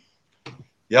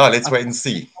let's wait and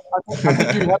see. I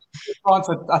think you have a chance.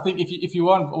 I think if you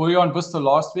were you on Worcester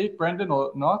last week, Brendan,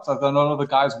 or not? I don't know. A lot of the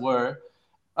guys were.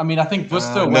 I mean, I think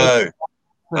Worcester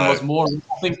was more.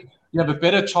 I think you have a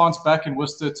better chance back in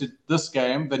Worcester to this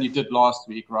game than you did last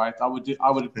week, right? I would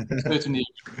certainly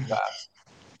agree with that.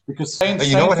 Because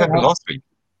you know what happened last week?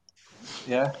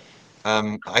 Yeah.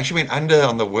 I actually went under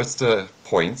on the Worcester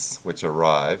points, which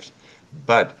arrived,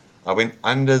 but I went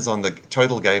unders on the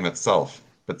total game itself.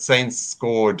 But Saints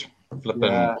scored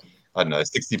flipping, I don't know,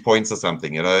 60 points or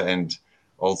something, and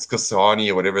old Skosani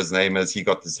or whatever his name is, he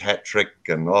got this hat trick,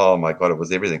 and oh my God, it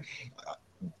was everything.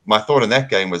 My thought in that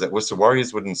game was that Worcester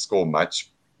Warriors wouldn't score much,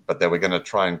 but they were going to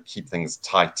try and keep things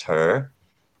tighter,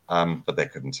 but they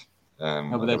couldn't. They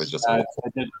were just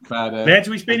bad. Lads,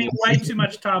 we're spending way too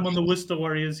much time on the Worcester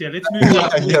Warriors here. Let's move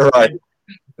on. Yeah, right.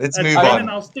 Let's move Brendan,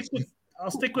 on.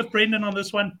 I'll stick with Brendan on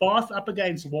this one. Bath up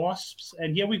against Wasps,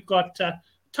 and here we've got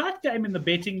tight game in the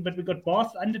betting, but we've got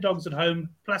Bath underdogs at home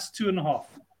plus 2.5.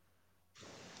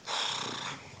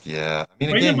 Yeah, I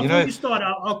mean, Brendan, again,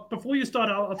 before you start,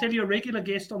 I'll tell you a regular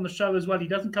guest on the show as well. He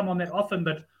doesn't come on that often,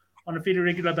 but on a fairly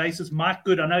regular basis, Mike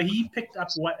Good. I know he picked up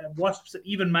Wasps at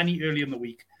even money early in the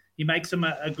week. He makes them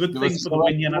a good thing for the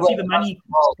win, and I see the money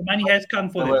has come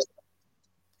for them.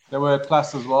 They were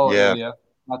plus as well. Yeah,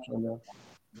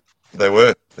 they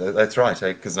were. That's right,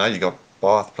 because now you got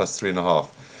Bath plus 3.5.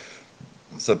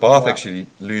 So Bath actually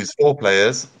lose 4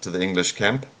 players to the English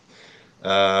camp.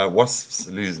 Wasps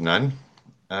lose none.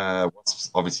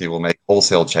 Wasps obviously will make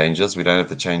wholesale changes. We don't have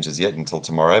the changes yet until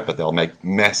tomorrow, but they'll make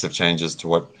massive changes to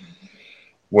what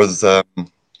was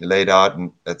laid out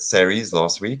at Ceres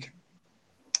last week.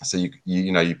 So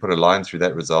you put a line through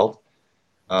that result.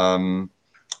 My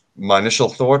initial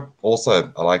thought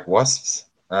also, I like Wasps,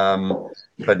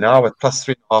 but now with plus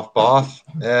 3.5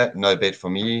 Bath, no bet for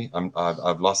me.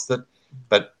 I've lost it.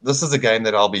 But this is a game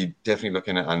that I'll be definitely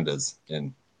looking at unders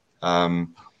in.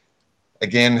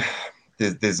 Again,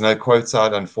 there's no quotes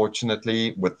out,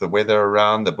 unfortunately. With the weather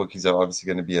around, the bookies are obviously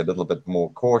going to be a little bit more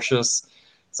cautious.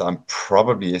 So I'm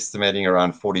probably estimating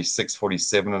around 46,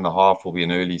 47.5 will be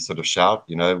an early sort of shout,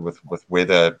 with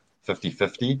weather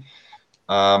 50-50.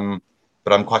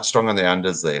 But I'm quite strong on the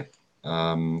unders there.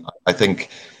 I think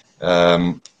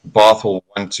Bath will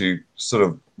want to sort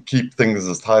of keep things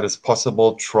as tight as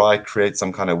possible, try create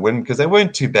some kind of win, because they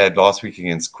weren't too bad last week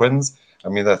against Quins. I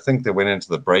mean, I think they went into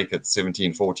the break at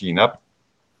 17-14 up.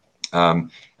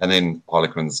 And then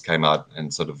Harlequins came out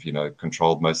and sort of,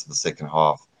 controlled most of the second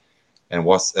half. And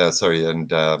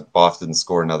Bath didn't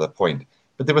score another point.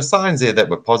 But there were signs there that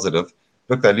were positive.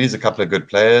 Look, they lose a couple of good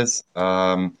players.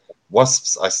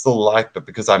 Wasps I still like, but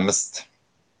because I missed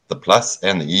the plus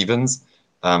and the evens,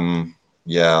 I'm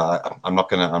not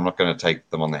gonna take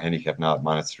them on the handicap now at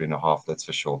minus 3.5. That's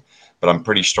for sure. But I'm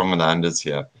pretty strong on the unders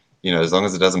here. As long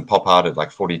as it doesn't pop out at like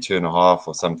 42.5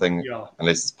 or something,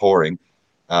 unless it's pouring.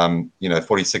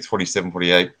 46, 47,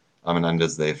 48. I'm an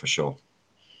unders there for sure.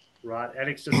 Right,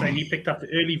 Alex just saying he picked up the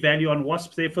early value on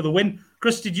Wasps there for the win.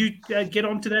 Chris, did you get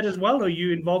onto that as well? Are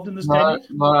you involved in this game?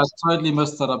 No, I totally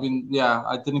missed it.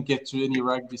 I didn't get to any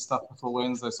rugby stuff until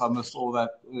Wednesday, so I missed all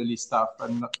that early stuff.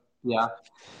 And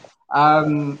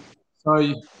so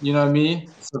you know me,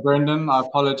 so Brendan, I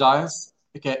apologize.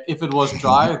 Okay, if it was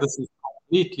dry, this is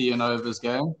completely an overs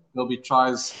game. There'll be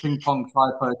tries, ping pong,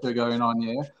 try poker going on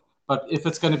here. But if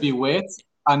it's going to be wet,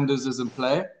 unders is in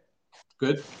play.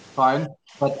 Good, fine.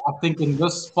 But I think in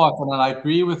this spot, and I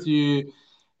agree with you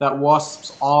that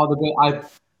Wasps are the better.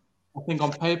 I think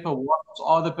on paper, Wasps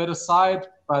are the better side,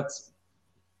 but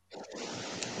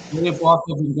where Bath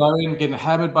have been going, getting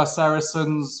hammered by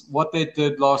Saracens, what they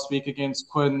did last week against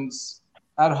Quins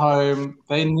at home,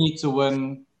 they need to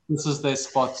win. This is their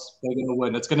spot. They're going to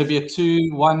win. It's going to be a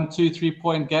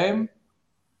 3-point game.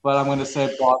 But I'm going to say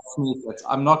Bath sneak it.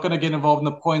 I'm not going to get involved in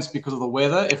the points because of the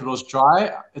weather. If it was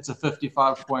dry, it's a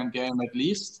 55-point game at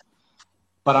least.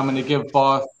 But I'm going to give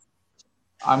Bath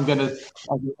I'm gonna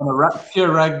on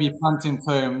pure rugby punting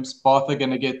terms. Bath are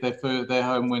gonna get their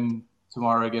home win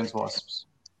tomorrow against Wasps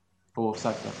for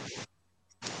Saturday.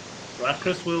 Right,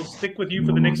 Chris, we'll stick with you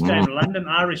for the next game. London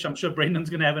Irish. I'm sure Brendan's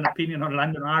going to have an opinion on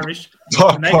London Irish.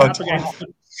 And they up against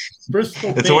Bristol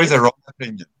It's Bears. always a wrong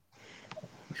opinion.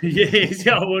 Yes,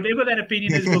 yeah, whatever that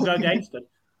opinion is, we'll go against it.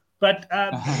 But,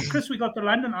 Chris, we got the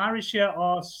London Irish here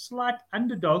are slight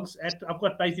underdogs. I've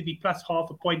got basically plus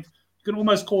half a point. You can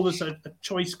almost call this a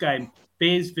choice game.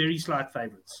 Bears, very slight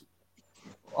favourites.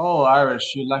 Oh,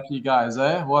 Irish, you lucky guys,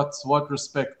 eh? What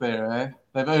respect there, eh?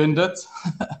 They've earned it.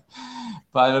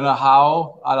 But I don't know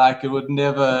how. It would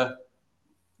never,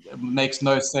 it makes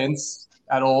no sense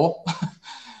at all.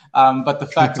 But the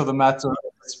fact of the matter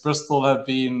is Bristol have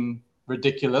been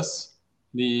ridiculous.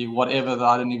 I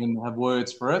don't even have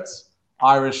words for it.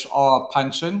 Irish are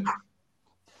punching,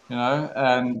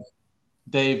 and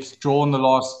they've drawn the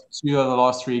last 2 of the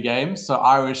last 3 games. So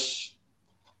Irish,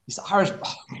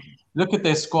 look at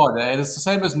their squad. It's the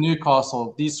same as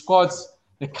Newcastle. These squads,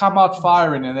 they come out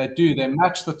firing, and they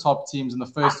match the top teams in the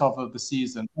first half of the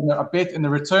season. And I bet in the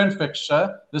return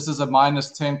fixture, this is a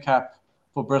 -10 cap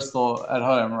for Bristol at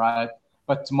home, right?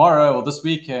 But tomorrow or this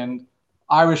weekend,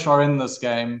 Irish are in this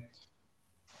game.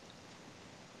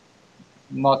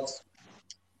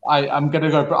 I'm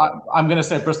gonna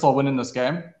say Bristol win in this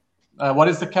game. What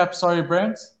is the cap? Sorry,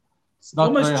 Brent. It's not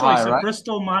almost very choice, high, so right?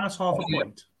 Bristol minus half a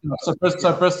point. So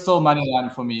Bristol money line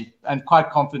for me, and quite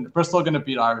confident. Bristol going to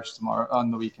beat Irish tomorrow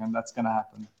on the weekend. That's going to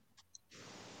happen.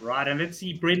 Right, and let's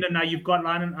see, Brendan. Now you've got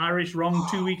London Irish wrong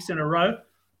 2 weeks in a row.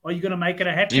 Are you going to make it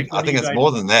a hat trick? I think it's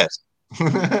more than that.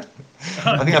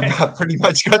 I think I've pretty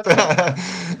much got that.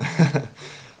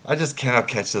 I just cannot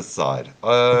catch this side.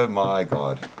 Oh my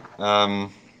God.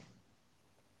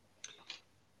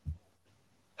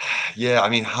 Yeah, I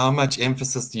mean, how much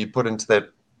emphasis do you put into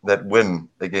that win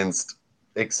against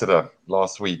Exeter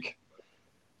last week?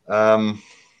 I'd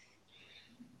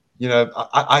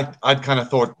kind of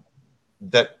thought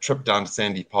that trip down to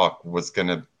Sandy Park was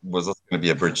gonna be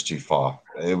a bridge too far.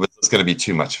 It was just gonna be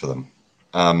too much for them.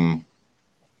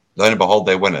 Lo and behold,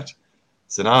 they win it.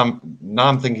 So now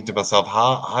I'm thinking to myself,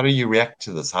 how do you react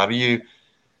to this?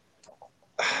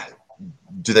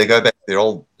 Do they go back to their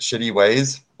old shitty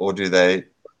ways, or do they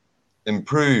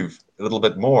improve a little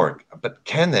bit more? But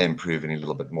can they improve any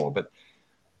little bit more? But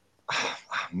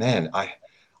man,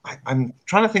 I'm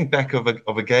trying to think back of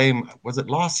a game. Was it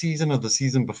last season or the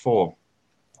season before?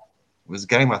 It was a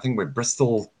game, I think, where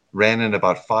Bristol ran in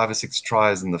about 5 or 6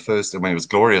 tries in the first. I mean, it was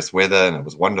glorious weather and it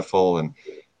was wonderful. And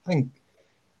I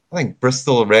think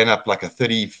Bristol ran up like a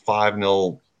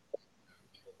 35-0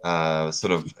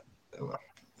 sort of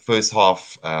first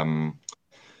half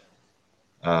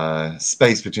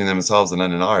space between themselves and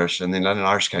London Irish, and then London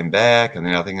Irish came back, and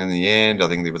then I think in the end,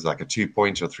 there was like a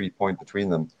 2-point or 3-point between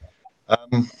them.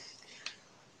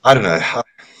 I don't know.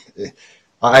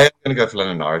 I am going to go for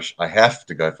London Irish. I have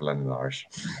to go for London Irish.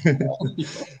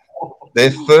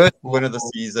 Their first win of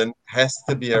the season has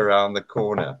to be around the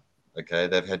corner. Okay,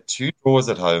 they've had 2 draws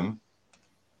at home,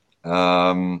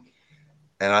 and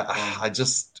I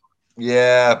just,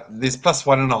 there's plus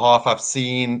 1.5. I've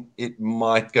seen it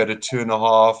might go to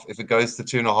 2.5. If it goes to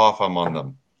 2.5, I'm on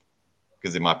them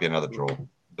because there might be another draw.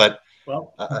 But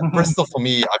Bristol, for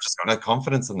me, I've just got no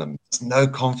confidence in them. Just no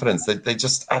confidence. They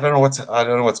just, I don't know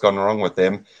what's gone wrong with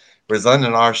them. Whereas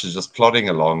London Irish is just plodding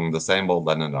along, the same old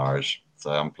London Irish.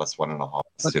 So I'm plus 1.5,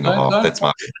 2.5. That's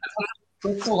my.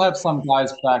 Bristol have some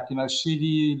guys back.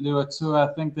 Shidi,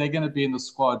 Luatua. I think they're going to be in the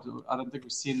squad. I don't think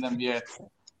we've seen them yet.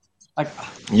 I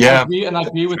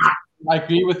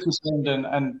agree with you, Brendan.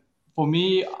 And for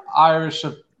me, Irish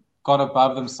have got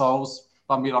above themselves.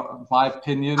 I mean, my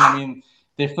opinion. I mean,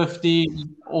 they're 50,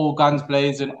 all guns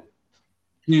blazing,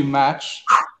 do match.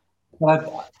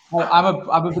 But I'm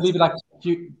a believer. Like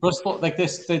Bristol, like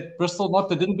this, Bristol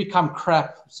they didn't become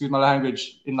crap. Excuse my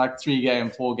language. In like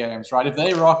 4 games, right? If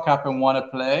they rock up and want to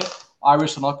play,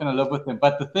 Irish are not going to live with them.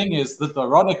 But the thing is, the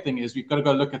ironic thing is, we've got to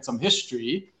go look at some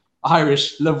history.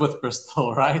 Irish live with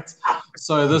Bristol, right?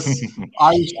 So this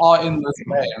Irish are in this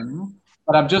game.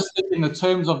 But I'm just thinking in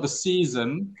terms of the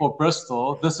season for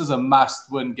Bristol, this is a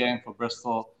must-win game for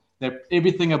Bristol.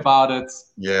 Everything about it,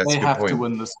 they have to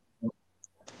win this.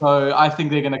 So I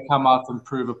think they're going to come out and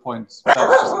prove a point.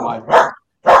 That's just my view.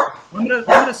 I'm going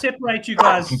to separate you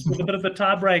guys with a bit of a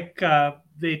tie-break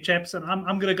there, chaps. And I'm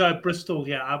going to go Bristol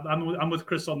here. I'm with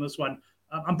Chris on this one.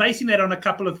 I'm basing that on a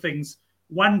couple of things.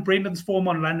 One, Brendan's form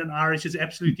on London Irish is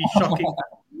absolutely shocking.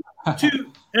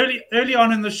 2, early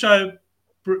on in the show,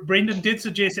 Brendan did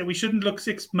suggest that we shouldn't look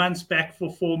 6 months back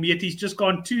for form, yet he's just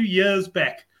gone 2 years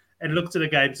back and looked at the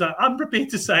game. So I'm prepared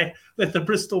to say that the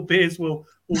Bristol Bears will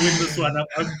win this one.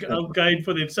 I'm going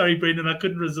for them. Sorry, Brendan, I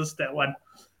couldn't resist that one.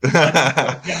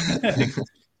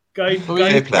 Going for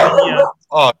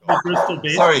the Bristol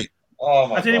Bears. Sorry. Oh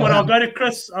my I tell you what, I'll go to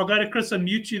Chris and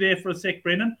mute you there for a sec,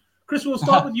 Brendan. Chris, we'll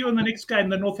start with you in the next game,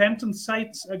 the Northampton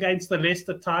Saints against the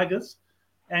Leicester Tigers.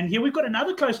 And here we've got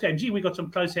another close game. Gee, we've got some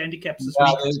close handicaps this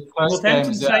week.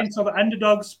 Northampton Saints are the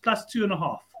underdogs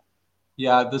 +2.5.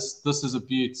 Yeah, this is a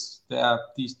beaut.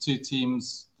 These two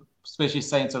teams, especially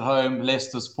Saints at home,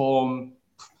 Leicester's form.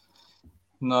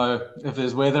 No, if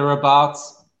there's weather about,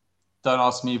 don't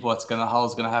ask me how's going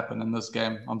to happen in this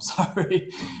game. I'm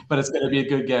sorry, but it's going to be a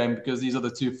good game because these are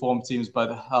the two form teams.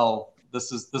 But hell,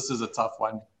 this is a tough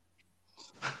one.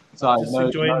 So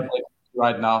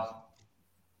right now.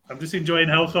 I'm just enjoying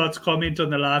Helgaard's comment on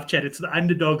the live chat. It's the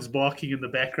underdogs barking in the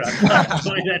background. I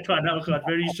enjoy that one, Helgaard.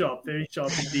 Very sharp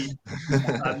indeed.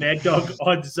 Mad Dog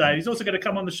odds. He's also going to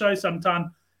come on the show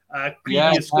sometime.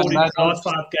 Creevy has scored in his last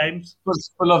 5 games.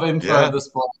 Full of info at this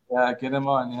point. Yeah, get him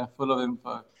on. Yeah, full of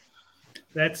info.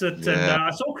 That's it. Yeah. And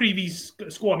I saw Creevy's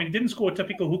score. I mean, he didn't score a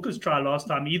typical hooker's try last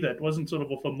time either. It wasn't sort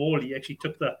of off a maul. He actually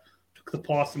took the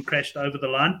pass and crashed over the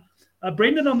line.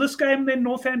 Brendan, on this game then,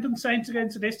 Northampton Saints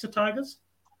against the Leicester Tigers?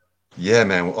 Yeah,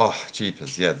 man. Oh,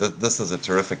 jeepers. Yeah, this is a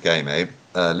terrific game, eh?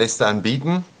 Leicester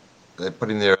unbeaten. They're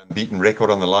putting their unbeaten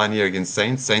record on the line here against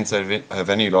Saints. Saints have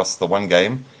only lost the one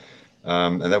game,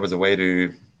 and that was away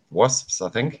to Wasps, I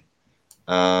think.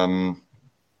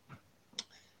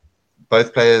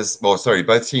 Both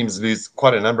teams lose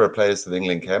quite a number of players to the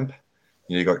England camp.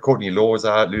 You got Courtney Laws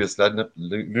out, Lewis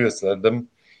Ludlam.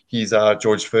 He's out,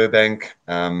 George Furbank,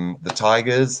 the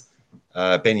Tigers,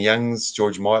 Ben Youngs,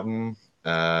 George Martin,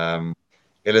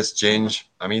 Ellis Genge.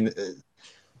 I mean,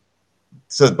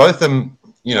 so both of them,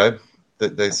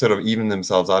 they sort of even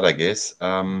themselves out, I guess.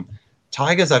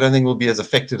 Tigers, I don't think will be as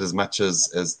affected as much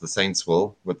as the Saints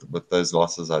will with those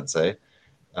losses, I'd say.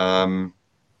 But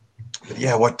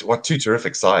yeah, what two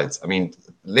terrific sides. I mean,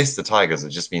 Leicester Tigers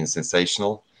have just been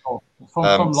sensational.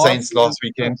 From Saints last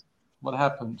weekend. What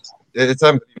happened? It's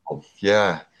unbelievable.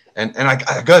 Yeah. And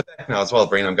I go back now as well,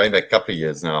 Breen. I'm going back a couple of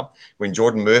years now when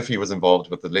Jordan Murphy was involved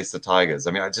with the Leicester Tigers.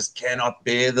 I mean, I just cannot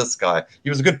bear this guy. He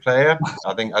was a good player.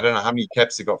 I don't know how many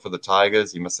caps he got for the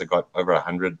Tigers. He must have got over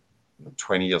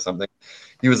 120 or something.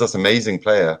 He was this amazing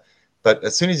player. But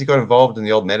as soon as he got involved in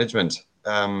the old management,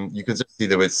 you could just see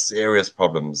there were serious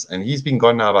problems. And he's been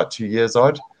gone now about 2 years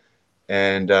odd.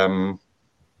 And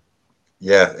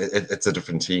it's a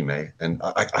different team, eh? And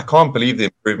I can't believe the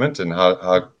improvement and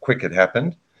how quick it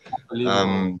happened.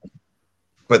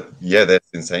 But yeah, they're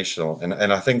sensational, and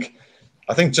I think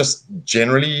just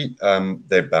generally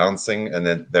they're bouncing and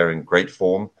they're in great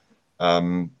form.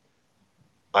 I'm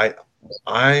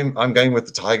going with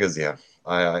the Tigers here.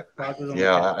 I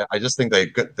just think they're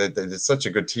good. They're such a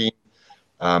good team.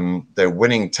 They're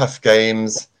winning tough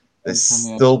games. They're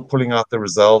still pulling out the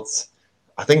results.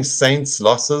 I think Saints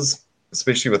losses,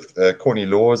 especially with Courtney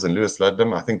Laws and Lewis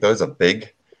Ludlam, I think those are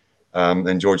big.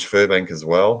 And George Furbank as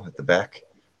well at the back.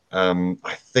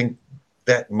 I think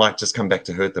that might just come back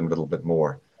to hurt them a little bit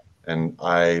more. And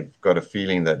I've got a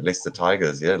feeling that Leicester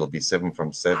Tigers, it'll be 7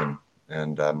 from 7.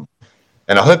 And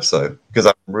I hope so, because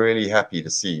I'm really happy to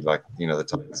see, the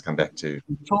Tigers come back to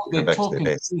their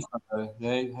best.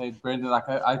 Hey, Brendan,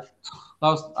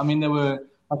 they were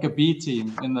like a B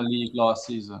team in the league last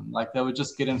season. Like, they were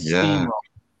just getting steamrolled.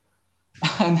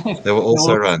 And they were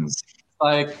also runs.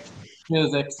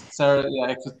 Here's Sarah,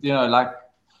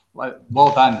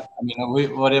 well done. I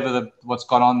mean, what's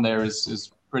gone on there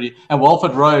is pretty. And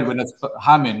Walford Road, when it's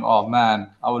humming, oh man,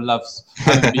 I would love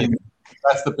having been.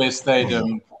 That's the best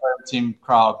stadium team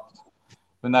crowd.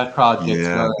 When that crowd gets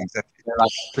going, exactly.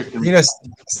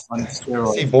 On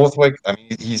steroids. See Borthwick. I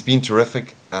mean, he's been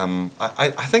terrific.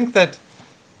 I think that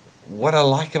what I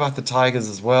like about the Tigers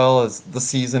as well as this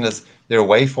season is their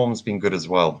away form's been good as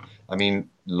well. I mean,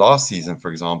 last season,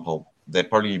 for example, they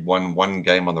probably won one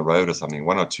game on the road or something,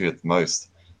 1 or 2 at the most.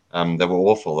 They were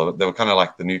awful. They were kind of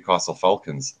like the Newcastle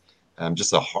Falcons,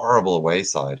 just a horrible away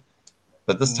side.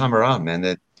 But this time around, man,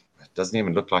 it doesn't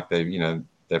even look like they're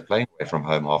playing away from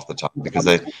home half the time because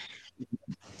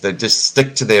they just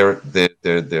stick to their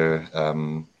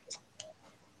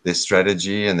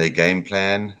strategy and their game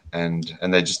plan, and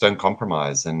they just don't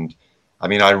compromise. And I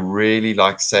mean, I really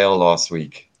liked Sale last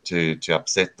week to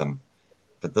upset them,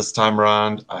 but this time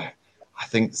around, I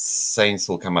think Saints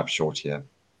will come up short here.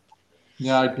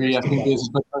 Yeah, I agree. I think there's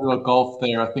a bit of a gulf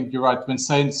there. I think you're right. When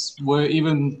Saints were,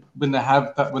 even when that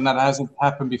hasn't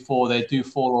happened before, they do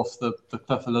fall off the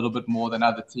cliff a little bit more than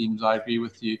other teams. I agree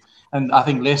with you. And I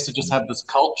think Leicester just have this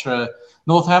culture.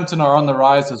 Northampton are on the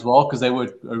rise as well because they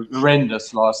were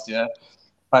horrendous last year.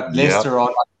 But Leicester are on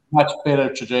a much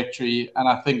better trajectory. And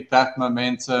I think that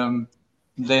momentum,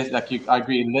 I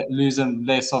agree, losing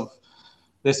less of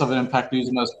an impact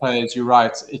losing those players. You're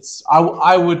right.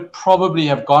 I would probably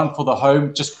have gone for the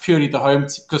home, just purely the home,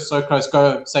 because so close.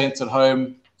 Go Saints at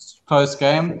home, close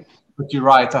game. But you're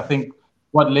right. I think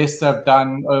what Leicester have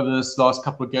done over this last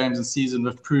couple of games and season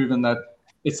have proven that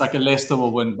it's like a Leicester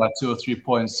will win by 2 or 3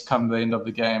 points come the end of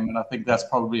the game, and I think that's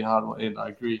probably how it will end. I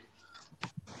agree.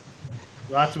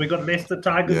 Right, so we got Leicester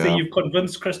Tigers there. You've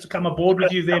convinced Chris to come aboard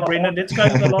with you there, Brendan. Let's go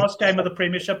to the last game of the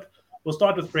Premiership. We'll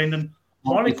start with Brendan.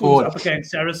 Harlequins up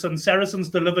against Saracens. Saracens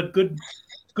delivered good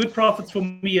profits for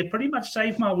me. It pretty much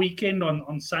saved my weekend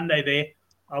on Sunday there.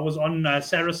 I was on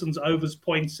Saracens overs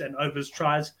points and overs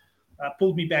tries.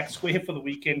 Pulled me back square for the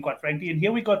weekend, quite frankly. And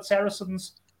here we got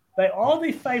Saracens. They are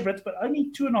the favourites, but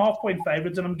only 2.5-point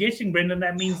favourites. And I'm guessing, Brendan,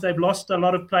 that means they've lost a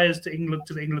lot of players to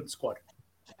the England squad.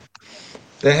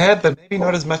 They have, but maybe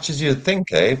not as much as you'd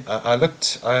think, eh? I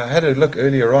had a look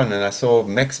earlier on, and I saw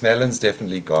Max Mellon's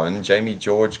definitely gone, Jamie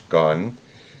George gone,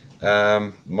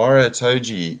 Mora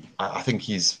Itoje, I think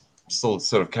he's still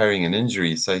sort of carrying an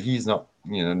injury, so he's not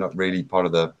really part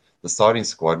of the starting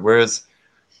squad. Whereas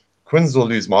Quins will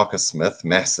lose Marcus Smith,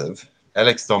 massive,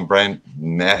 Alex Dombrandt,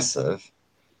 massive,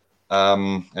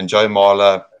 and Joe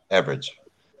Marler, average.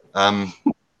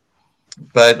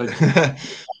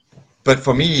 But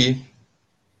for me,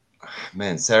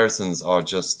 man, Saracens are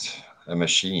just a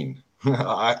machine.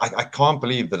 I can't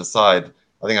believe that a side,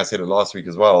 I think I said it last week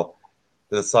as well,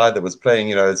 the side that was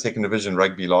playing, second division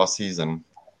rugby last season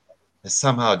has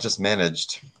somehow just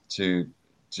managed to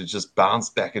just bounce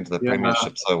back into the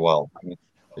Premiership so well. I mean,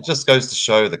 it just goes to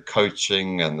show the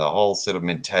coaching and the whole sort of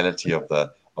mentality of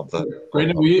the.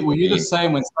 Brendan, were you the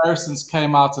same when Saracens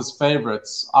came out as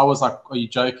favourites? I was like, "Are you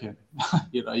joking?" What?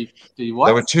 They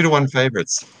were 2-1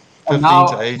 favourites,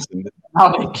 15-8. Now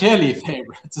they're clearly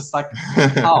favourites. It's like,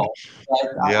 how?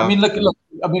 I mean, look.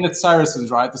 I mean, it's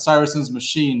Saracens, right? The Saracens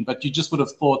machine. But you just would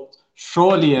have thought,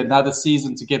 surely another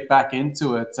season to get back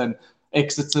into it, and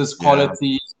Exeter's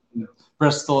quality,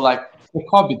 Bristol, they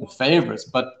can't be the favourites,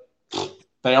 but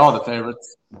they are the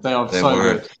favourites. They are so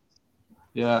good.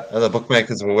 Yeah. The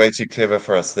bookmakers were way too clever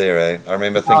for us there, eh? I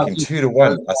remember thinking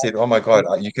 2-1. I said, "Oh my God,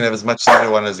 you can have as much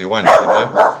 2-1 as you want."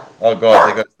 Oh God,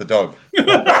 there goes the dog. There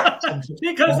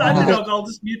goes the underdog. I'll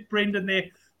just mute Brendan there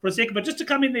for a second. But just to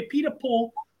come in there, Peter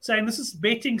Paul saying this is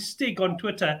Betting Stig on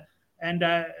Twitter. And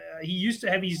he used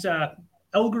to have his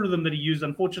algorithm that he used.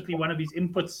 Unfortunately, one of his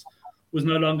inputs was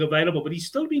no longer available. But he's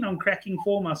still been on cracking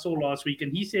form, I saw last week.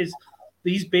 And he says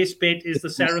his best bet is the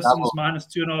Saracens minus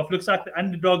 2.5. Looks like the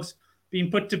underdogs being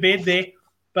put to bed there.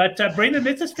 But Brendan,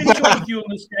 let's just finish off with you on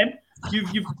this game.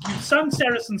 You've sung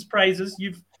Saracens' praises.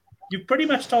 You've pretty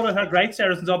much told us how great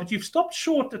Saracens are, but you've stopped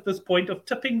short at this point of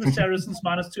tipping the Saracens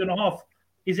minus 2.5.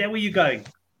 Is that where you're going?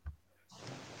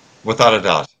 Without a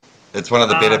doubt. It's one of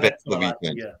the better bets of the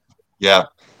weekend. Yeah.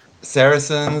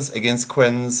 Saracens against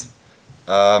Quins.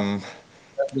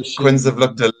 Quins have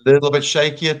looked a little bit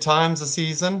shaky at times this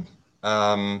season.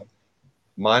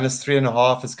 Minus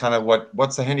 3.5 is kind of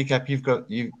what's the handicap you've got?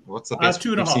 What's the best?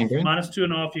 2.5. Minus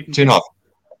 2.5. You can 2.5.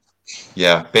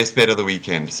 Yeah, best bet of the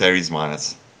weekend. Series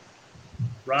minus.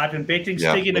 Right, and Betting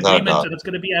Stig in agreement, and it's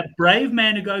going to be a brave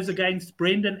man who goes against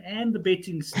Brendan and the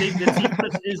Betting Stig. Let's see if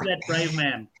Chris is that brave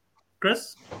man.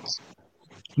 Chris?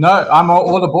 No, I'm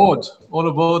all aboard. All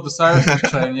aboard the Saracens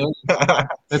train. Yeah.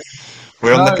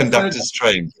 We're on the conductor's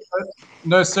train.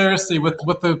 No, seriously, with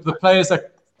the players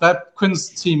that Quins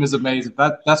team is amazing.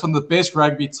 That's one of the best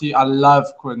rugby team. I love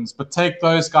Quins, but take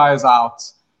those guys out,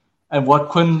 and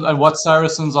what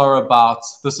Saracens are about.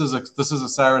 This is a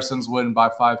Saracens win by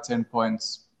 5-10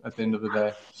 points at the end of the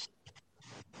day.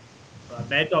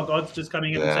 Mad Dog Odds just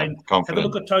coming in and saying, have a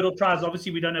look at total tries.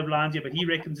 Obviously, we don't have lines yet, but he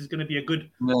reckons there's going to be a good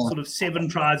sort of 7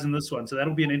 tries in this one. So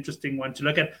that'll be an interesting one to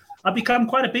look at. I've become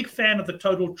quite a big fan of the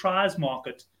total tries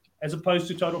market as opposed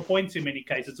to total points in many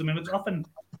cases. I mean, it's often,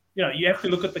 you have to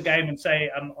look at the game and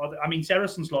say,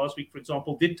 Saracens last week, for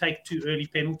example, did take 2 early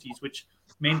penalties, which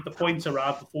meant the points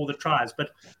arrived before the tries.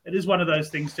 But it is one of those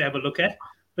things to have a look at.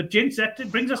 But, gents, that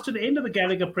brings us to the end of the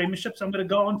Gallagher Premiership. So I'm going to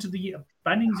go on to the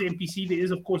Bunnings NPC. There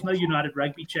is, of course, no United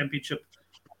Rugby Championship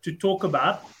to talk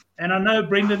about. And I know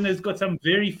Brendan has got some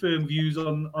very firm views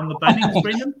on the Bunnings,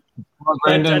 Brendan.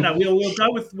 But, we'll go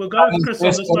with Chris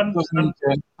on this one.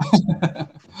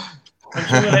 I'm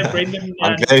sure we'll have Brendan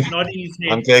nodding his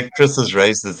head. I'm glad Chris has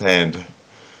raised his hand.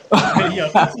 Are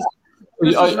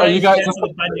you guys?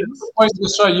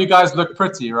 Just show you guys look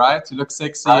pretty, right? You look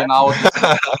sexy, and I'll.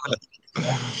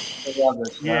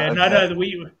 No.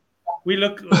 We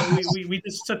look. We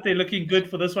just sit there looking good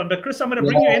for this one. But Chris, I'm going to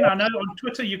bring you in. I know on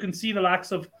Twitter you can see the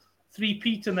likes of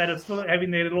 3Pete and that are still having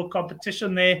their little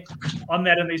competition there on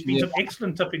that, and there's been some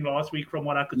excellent tipping last week from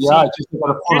what I could see. Yeah, just got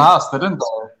a full house, didn't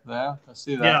they? Yeah, I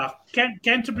see that. Yeah,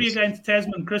 Canterbury against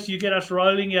Tasman. Chris, you get us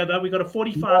rolling here, though. We got a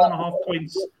 45.5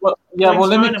 points. Well,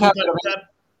 let me cap.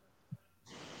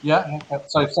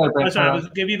 Sorry, Brent. I'll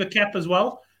give you the cap as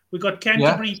well. We got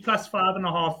Canterbury plus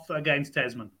 5.5 against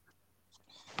Tasman.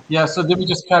 Yeah, so let me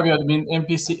just caveat. I mean,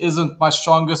 NPC isn't my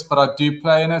strongest, but I do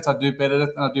play in it. I do bet at it,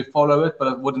 and I do follow it, but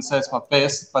I wouldn't say it's my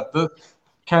best. But the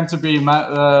Canterbury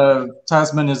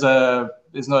Tasman is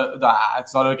it's not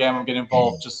a game I'm getting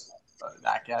involved. Just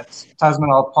Tasman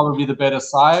are probably the better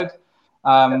side,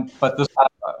 but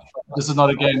this is not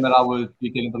a game that I would be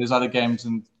getting. But there's other games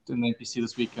in the NPC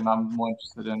this weekend I'm more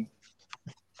interested in.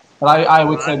 But I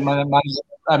would say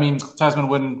Tasman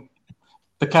win.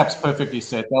 The cap's perfectly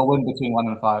set. They'll win between 1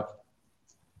 and 5.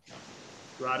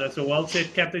 Right, that's a well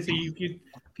set cap. They say if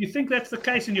you think that's the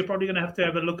case, and you're probably going to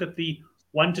have a look at the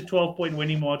 1 to 12 point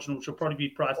winning margin, which will probably be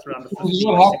priced around the 15.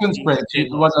 What happens, Brent?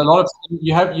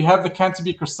 You have the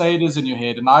Canterbury Crusaders in your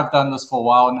head, and I've done this for a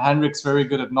while, and Henrik's very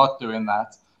good at not doing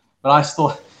that. But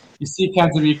you see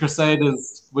Canterbury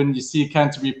Crusaders when you see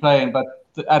Canterbury playing, but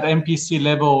at NPC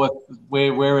level with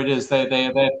where it is,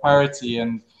 they're parity,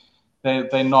 and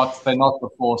they're not the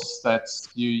force that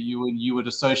you would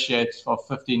associate for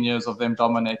 15 years of them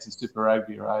dominating Super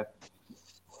Rugby, right?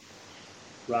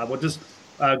 Right. Well, just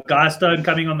Guy Stone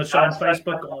coming on the show on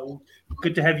Facebook.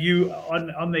 Good to have you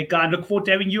on there, Guy. Look forward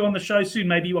to having you on the show soon,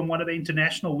 maybe on one of the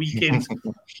international weekends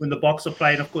when the Boks are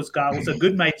playing. Of course, Guy also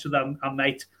good mates with our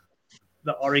mate,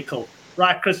 the Oracle.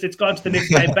 Right, Chris, let's go on to the next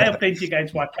game. Bay of Plenty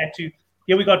against Waikato.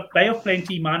 Here we got Bay of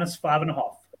Plenty minus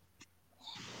 5.5.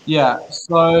 Yeah,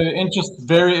 so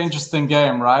very interesting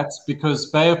game, right? Because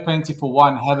Bay of Plenty, for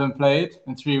one, haven't played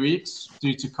in 3 weeks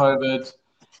due to COVID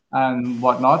and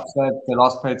whatnot. So they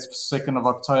last played 2nd of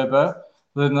October.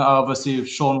 Then obviously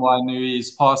Sean Wainui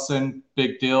is passing,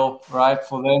 big deal, right,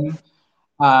 for them.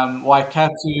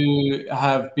 Waikato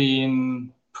have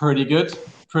been pretty good,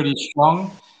 pretty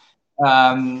strong.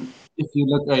 If you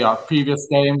look at previous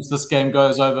games, this game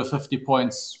goes over 50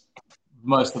 points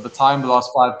most of the time. The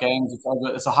last 5 games,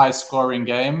 it's a high scoring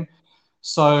game.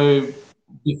 So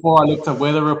before I looked at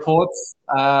weather reports,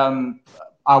 I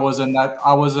wasn't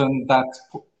that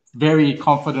very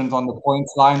confident on the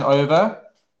points line over.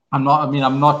 I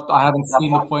haven't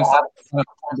seen the points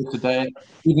today.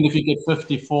 Even if you get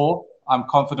 54, I'm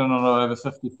confident on over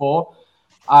 54.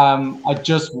 I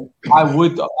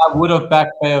would have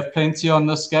backed Bay of Plenty on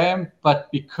this game, but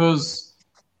because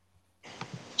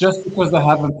they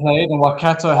haven't played and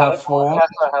Waikato have form,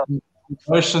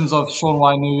 emotions of Sean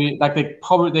Wainui,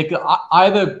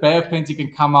 either Bay of Plenty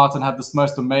can come out and have this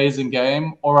most amazing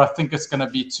game, or I think it's going to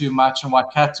be too much. And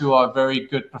Waikato are a very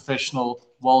good professional,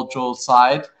 well-drilled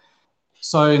side.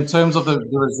 So in terms of the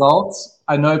results,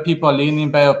 I know people are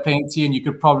leaning Bay of Plenty, and you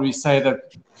could probably say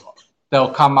that they'll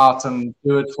come out and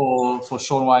do it for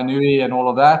Sean Wainui and all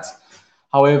of that.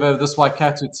 However, this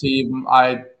Waikato team,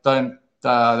 I don't.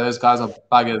 Those guys are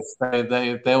buggers.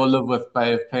 They will live with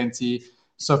Bay of Plenty.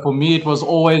 So for me, it was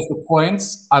always the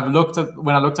points.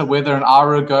 When I looked at weather an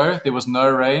hour ago, there was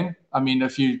no rain. I mean,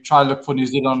 if you try to look for New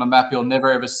Zealand on a map, you'll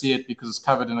never ever see it because it's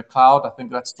covered in a cloud. I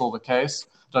think that's still the case.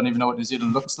 Don't even know what New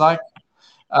Zealand looks like.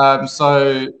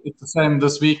 So it's the same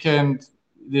this weekend.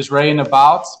 There's rain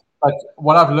about. But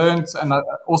what I've learned, and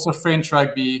also French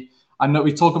rugby, I know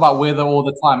we talk about weather all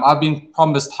the time. I've been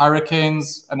promised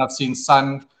hurricanes, and I've seen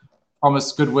sun.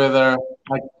 Promise good weather,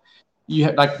 like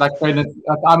Brendan.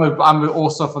 I'm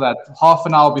also for that. Half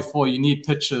an hour before, you need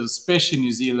pitches, especially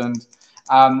New Zealand.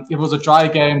 It was a dry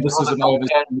game. This is an over.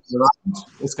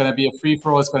 It's going to be a free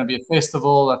for all. It's going to be a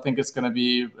festival. I think it's going to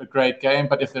be a great game.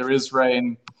 But if there is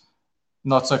rain,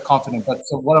 not so confident. But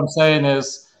so what I'm saying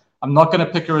is, I'm not going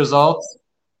to pick a result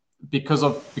because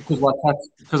I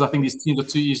think these teams are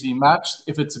too easily matched.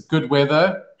 If it's good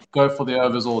weather, go for the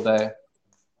overs all day.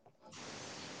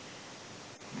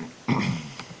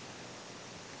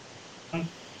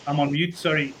 I'm on mute.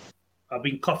 Sorry, I've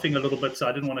been coughing a little bit, so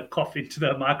I didn't want to cough into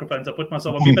the microphones. I put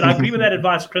myself on mute, but I agree with that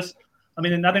advice, Chris. I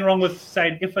mean, there's nothing wrong with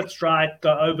saying if it's dry,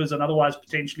 go overs, and otherwise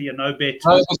potentially a no bet.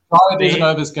 No, it is an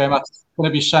overs game. It's going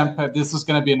to be champagne. This is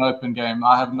going to be an open game.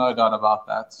 I have no doubt about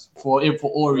that. For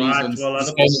all reasons. Right,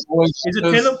 well, is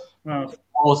it Oh.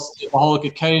 The whole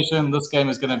occasion, this game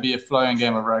is going to be a flowing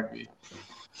game of rugby.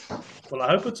 Well, I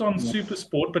hope it's on Super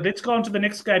Sport, but let's go on to the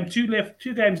next game. Two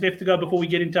games left to go before we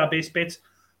get into our best bets.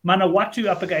 Manawatu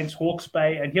up against Hawke's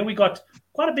Bay, and here we got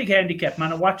quite a big handicap.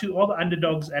 Manawatu are the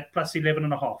underdogs at plus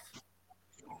 11.5.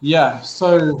 Yeah,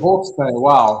 so Hawke's Bay,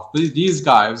 wow, these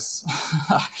guys,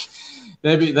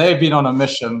 they've been on a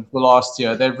mission the last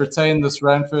year. They've retained this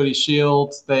Ranfurly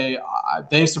Shield. They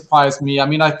surprised me. I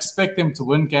mean, I expect them to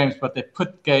win games, but they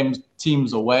put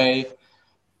teams away.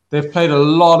 They've played a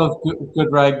lot of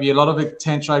good rugby, a lot of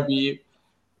intense rugby.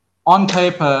 On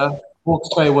paper, Hawke's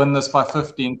Bay win this by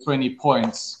 15, 20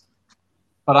 points.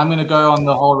 But I'm going to go on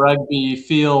the whole rugby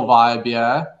feel vibe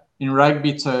here. In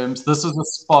rugby terms, this is a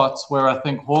spot where I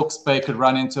think Hawke's Bay could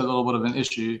run into a little bit of an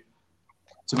issue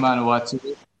to Manawatu.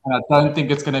 And I don't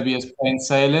think it's going to be as plain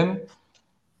sailing.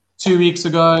 3 weeks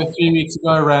ago,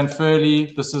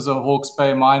 Ranfurly. This is a Hawke's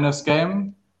Bay minus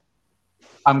game.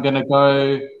 I'm going to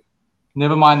go,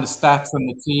 never mind the stats and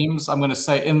the teams. I'm going to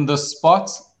say in this spot,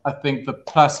 I think the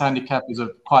plus handicap is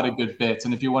quite a good bet.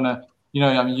 And if you want to, you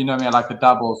know me, I like the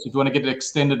doubles. If you want to get an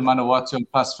extended Manawatu on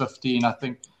plus 15, I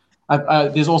think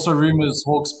there's also rumors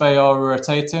Hawke's Bay are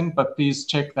rotating, but please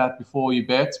check that before you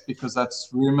bet because that's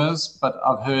rumors. But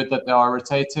I've heard that they are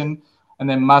rotating, and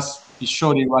they must be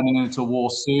surely running into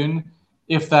war soon.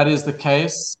 If that is the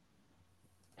case,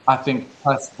 I think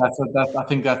that's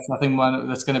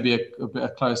going to be a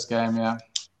close game. Yeah.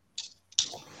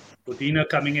 Dino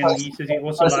coming in, he says he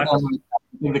also likes. I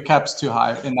think the cap's too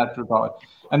high in that regard,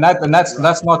 and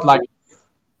that's not like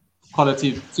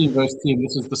quality team versus team.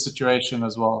 This is the situation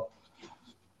as well.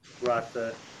 Right,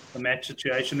 the match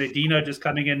situation there. Dino just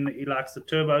coming in. He likes the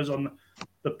turbos on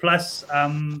the plus.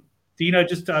 Dino,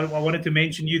 I wanted to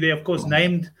mention you there, of course,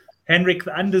 named Henrik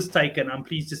the Undertaker. And I'm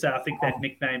pleased to say I think that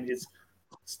nickname is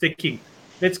sticking.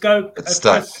 Let's go Chris,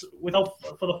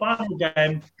 for the final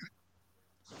game.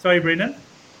 Sorry, Brendan.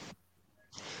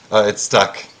 It's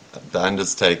stuck. The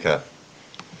Undertaker.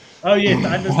 Oh, yes,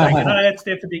 the Undertaker. No, that's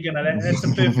definitely that's a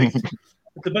perfect.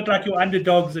 It's a bit like your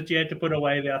underdogs that you had to put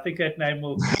away there. I think that name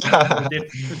will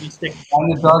definitely stick.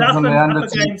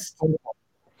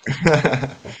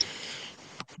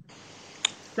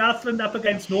 Southland up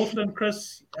against Northland,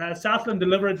 Chris. Southland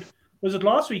delivered, was it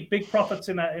last week? Big profits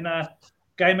in a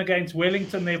game against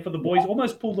Wellington there for the boys.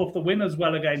 Almost pulled off the win as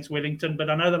well against Wellington, but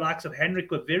I know the likes of Henrik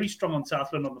were very strong on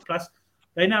Southland on the plus.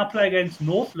 They now play against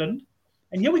Northland.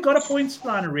 And here we got a points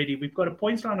line already. We've got a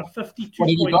points line of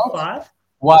 52.5.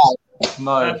 Wow.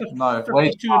 No,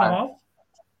 wait. 52.5.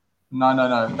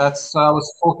 No. That's I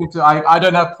was talking to. I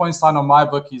don't have points line on my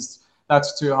bookies.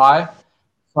 That's too high.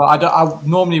 So I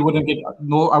normally wouldn't get.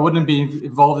 No, I wouldn't be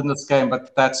involved in this game.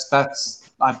 But that's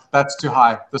too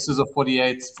high. This is a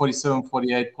 47,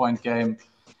 48 point game.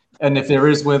 And if there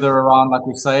is weather around, like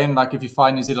we're saying, like if you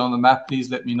find New Zealand on the map, please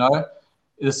let me know.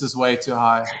 This is way too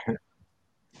high.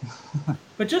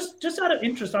 But just out of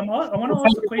interest, I want to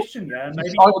ask a question. Yeah,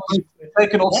 maybe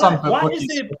taking off some. Why is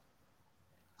there?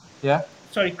 Yeah.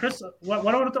 Sorry, Chris. What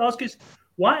I wanted to ask is,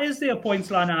 why is there a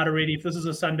points line out already? If this is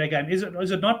a Sunday game, is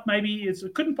it not? Maybe it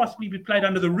couldn't possibly be played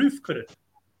under the roof, could it?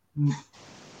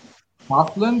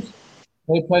 Southland?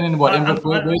 They playing in what?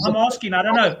 I'm asking. I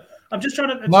don't know. I'm just trying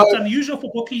to. It's unusual for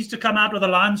bookies to come out with a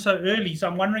line so early. So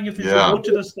I'm wondering if there's more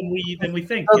to this than we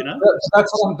think. You know.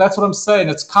 That's what I'm saying.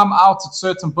 It's come out at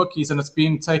certain bookies and it's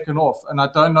been taken off, and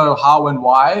I don't know how and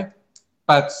why.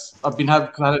 But I've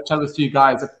had a chat with a few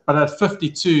guys. But at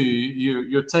 52,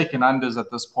 you're taking unders at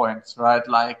this point, right?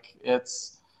 Like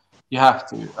you have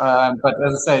to. But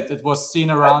as I said, it was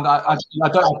seen around. I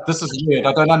don't. This is weird.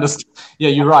 I don't understand. Yeah,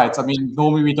 you're right. I mean,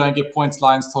 normally we don't get points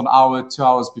lines till an hour, 2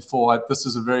 hours before. This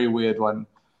is a very weird one.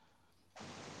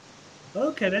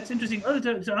 Okay, that's interesting.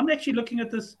 So I'm actually looking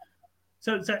at this.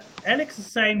 So Alex is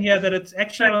saying here that it's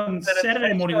actually on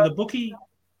Saturday morning.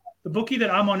 The bookie that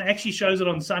I'm on actually shows it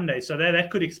on Sunday. So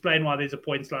that could explain why there's a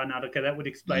points line out. Okay, that would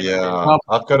explain. Yeah,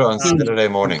 I've got it on Saturday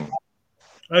morning.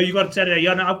 Oh, you got it Saturday?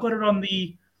 Yeah, no, I've got it on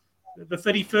the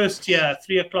 31st,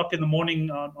 3 o'clock in the morning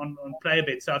on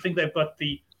PlayerBet. So I think they've got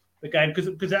the game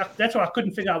because that's why I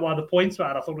couldn't figure out why the points were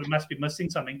out. I thought we must be missing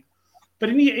something. But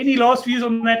any last views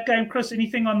on that game, Chris?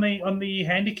 Anything on the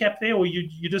handicap there, or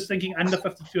you're just thinking under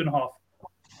 52.5?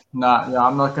 Nah, yeah,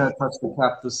 I'm not going to touch the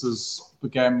cap. This is the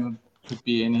game. Could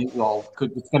be it's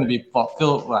going to be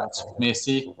it's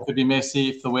messy. Could be messy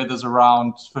if the weather's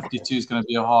around. 52 is going to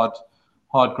be a hard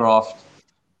graft.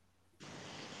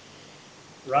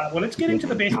 Right. Well, let's get into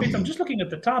the best bets. I'm just looking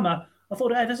at the timer. I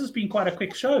thought, this has been quite a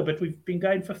quick show, but we've been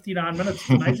going 59 minutes. It's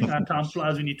amazing how time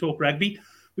flies when you talk rugby.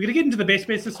 We're going to get into the best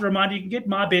bets. Just a reminder, you can get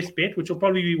my best bet, which will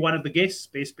probably be one of the guests'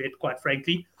 best bet, quite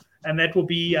frankly. and that will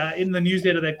be in the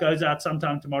newsletter that goes out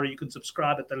sometime tomorrow. You can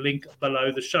subscribe at the link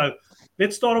below the show.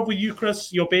 Let's start off with you,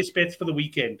 Chris. Your best bets for the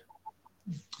weekend.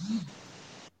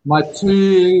 My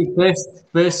two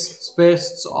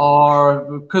best are,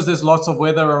 because there's lots of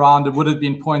weather around, it would have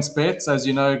been points bets, as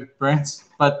you know, Brent.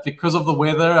 But because of the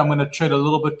weather, I'm going to tread a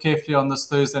little bit carefully on this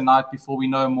Thursday night before we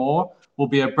know more. Will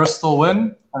be a Bristol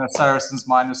win and a Saracens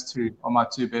 -2 are my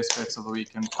two best bets of the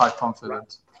week. I'm quite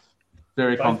confident.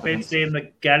 Very confident. Bets there in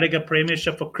the Gallagher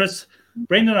Premiership for Chris.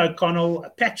 Brendan O'Connell,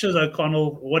 Patches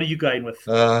O'Connell, what are you going with?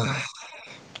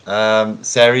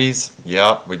 Saris,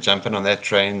 yeah, we're jumping on that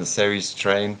train, the Saris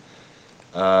train.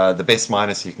 The best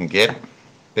minus you can get,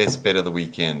 best bet of the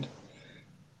weekend.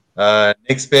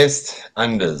 Next best,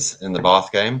 unders in the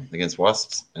Bath game against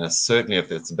Wasps, and certainly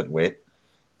if it's a bit wet,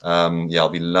 I'll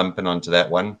be lumping onto that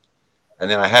one. And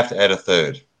then I have to add a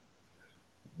third,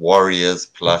 Warriors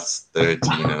plus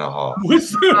 13.5.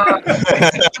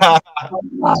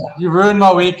 You ruined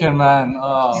my weekend, man.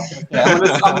 Oh, okay.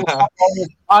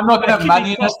 I'm not going to have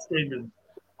money in it.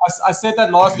 I said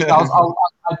that last week.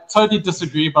 I totally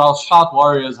disagree, but I'll shout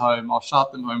Warriors home. I'll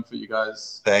shout them home for you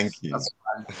guys. Thank you. That's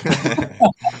fine.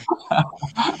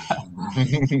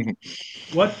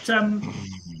 What?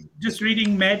 Just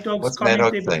reading Mad Dog's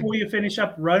comment there before you finish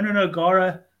up. Ronan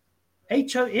O'Gara,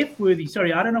 HOF worthy.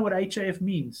 Sorry, I don't know what HOF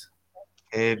means.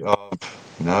 Head of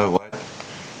what?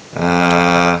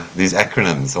 These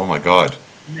acronyms. Oh my god.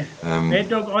 Mad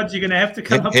Dog odds. You're going to have to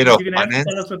come up. You're going to have to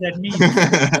tell us what that means.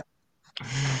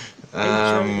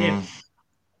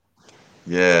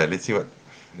 Yeah, let's see what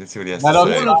he has to say.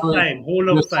 Hall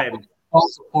of Fame.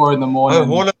 4 in the morning. Oh,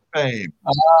 Hall of Fame.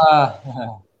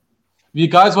 If you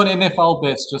guys want NFL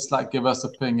bets, just give us a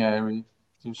ping.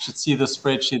 You should see the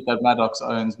spreadsheet that Maddox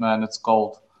owns, man. It's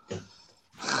gold.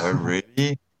 Oh,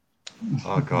 really?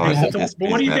 Oh, God. Yeah. But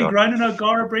what do you think, Ronan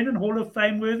O'Gara, Brendan, Hall of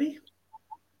Fame worthy?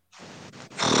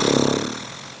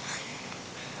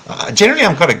 Generally,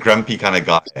 I'm quite a grumpy kind of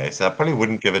guy, so I probably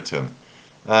wouldn't give it to him.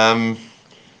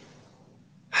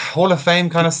 Hall of Fame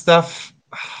kind of stuff.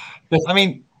 I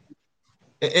mean,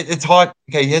 it's hard.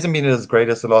 Okay, he hasn't been as great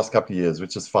as the last couple of years,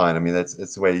 which is fine. I mean, that's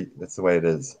the way it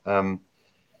is.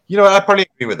 I probably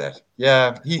agree with that.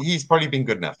 Yeah, he's probably been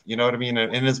good enough. You know what I mean?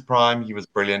 In his prime, he was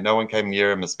brilliant. No one came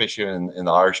near him, especially in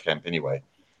the Irish camp anyway,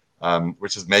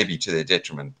 which is maybe to their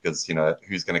detriment because,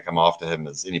 who's going to come after him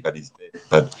is anybody's bet.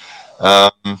 But,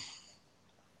 not.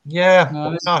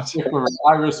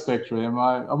 I respect for him.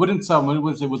 I wouldn't say it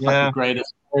was the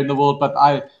greatest player in the world, but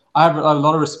I have a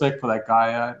lot of respect for that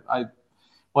guy.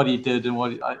 What he did and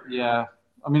I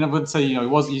mean, I wouldn't say he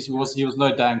was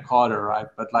no Dan Carter, right?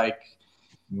 But I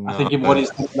think what he's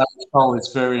done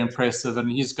is very impressive,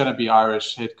 and he's going to be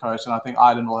Irish head coach, and I think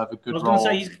Ireland will have a good role. I was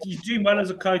going to say he's doing well as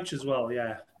a coach as well.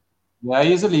 Yeah,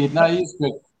 he's a lead. No, he's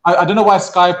good. I don't know why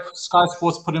Sky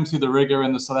Sports put him through the rigor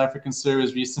in the South African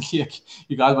series recently.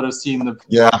 You guys would have seen the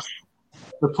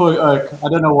poor Oak. I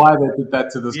don't know why they did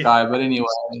that to this guy, but anyway,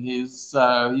 his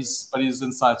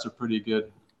insights are pretty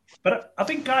good. But I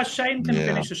think, guys, Shane can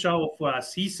finish the show off for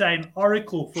us. He's saying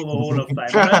Oracle for the Hall of Fame.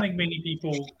 I don't think many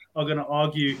people are going to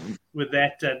argue with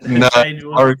that. No,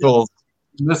 Oracle.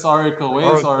 This Oracle.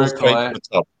 Where's Oracle? Straight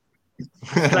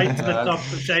to the top.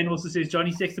 Shane also says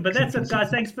Johnny Sexton. But that's it,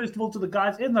 guys. Thanks, first of all, to the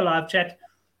guys in the live chat.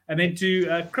 And then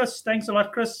to Chris. Thanks a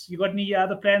lot, Chris. You got any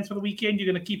other plans for the weekend?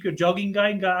 You're going to keep your jogging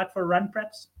going, go out for a run,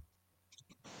 perhaps?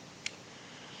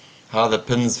 How are the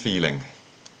pins feeling?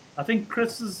 I think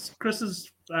Chris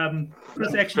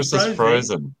actually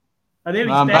frozen. Oh, there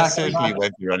I'm certainly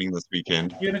won't be running this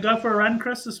weekend. You're going to go for a run,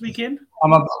 Chris, this weekend?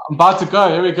 I'm about to go.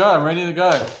 Here we go. I'm ready to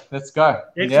go. Let's go.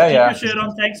 Keep your shirt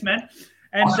on. Thanks, man.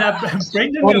 And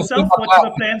Brendan, yourself, what are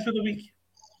the plans for the week?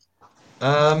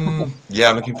 I'm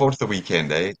looking forward to the weekend,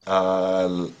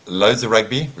 loads of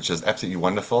rugby, which is absolutely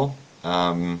wonderful.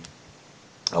 I'll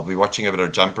be watching a bit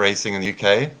of jump racing in the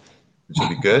UK, which will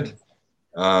be good.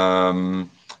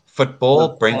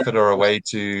 Football, Brentford are away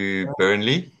to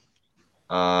Burnley.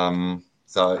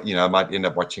 So, I might end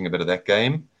up watching a bit of that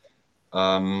game.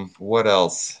 What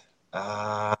else?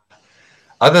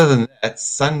 Other than that,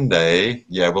 Sunday,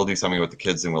 we'll do something with the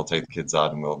kids and we'll take the kids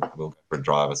out and we'll go for a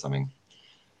drive or something.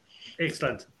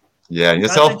 Excellent. Yeah, and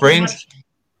yourself, Brent?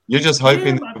 You're just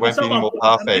hoping there won't be any more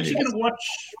power failures.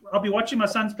 I'll be watching my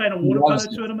son's playing a water polo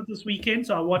tournament this weekend,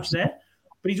 so I'll watch that.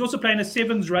 But he's also playing a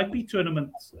sevens rugby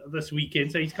tournament this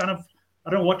weekend, so he's kind of,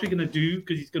 I don't know what we're going to do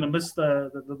because he's going to miss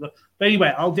the. But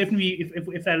anyway, I'll definitely,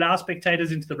 if they allow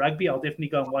spectators into the rugby, I'll definitely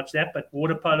go and watch that. But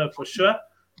water polo for sure.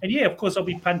 And of course, I'll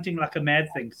be punting like a mad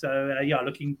thing. So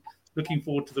looking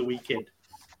forward to the weekend.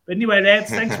 But anyway, lads,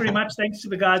 thanks very much. Thanks to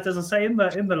the guys, as I say, in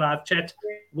the live chat.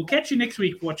 We'll catch you next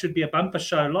week for what should be a bumper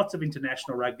show. Lots of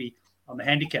international rugby on the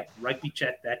Handicap Rugby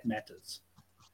Chat That Matters.